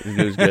ejected.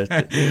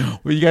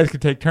 Well, you guys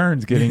could take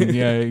turns getting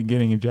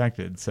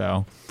ejected.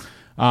 So.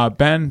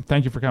 Ben,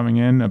 thank you for coming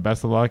in.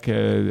 Best of luck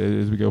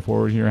as we go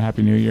forward here.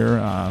 Happy New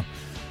Year.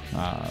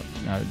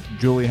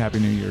 Julie, Happy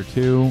New Year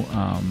too.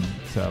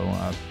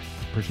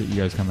 Appreciate you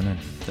guys coming in.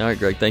 All right,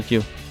 Greg, thank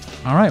you.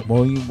 All right.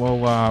 Well,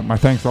 my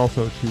thanks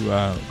also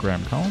to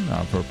Graham Cohen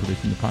for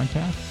producing the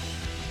podcast.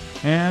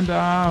 And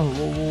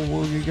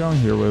we'll get going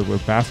here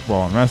with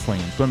basketball and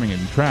wrestling and swimming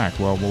and track.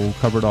 Well, we'll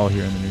cover it all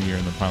here in the new year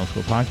in the Final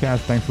Score podcast.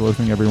 Thanks for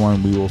listening,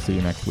 everyone. We will see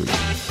you next week.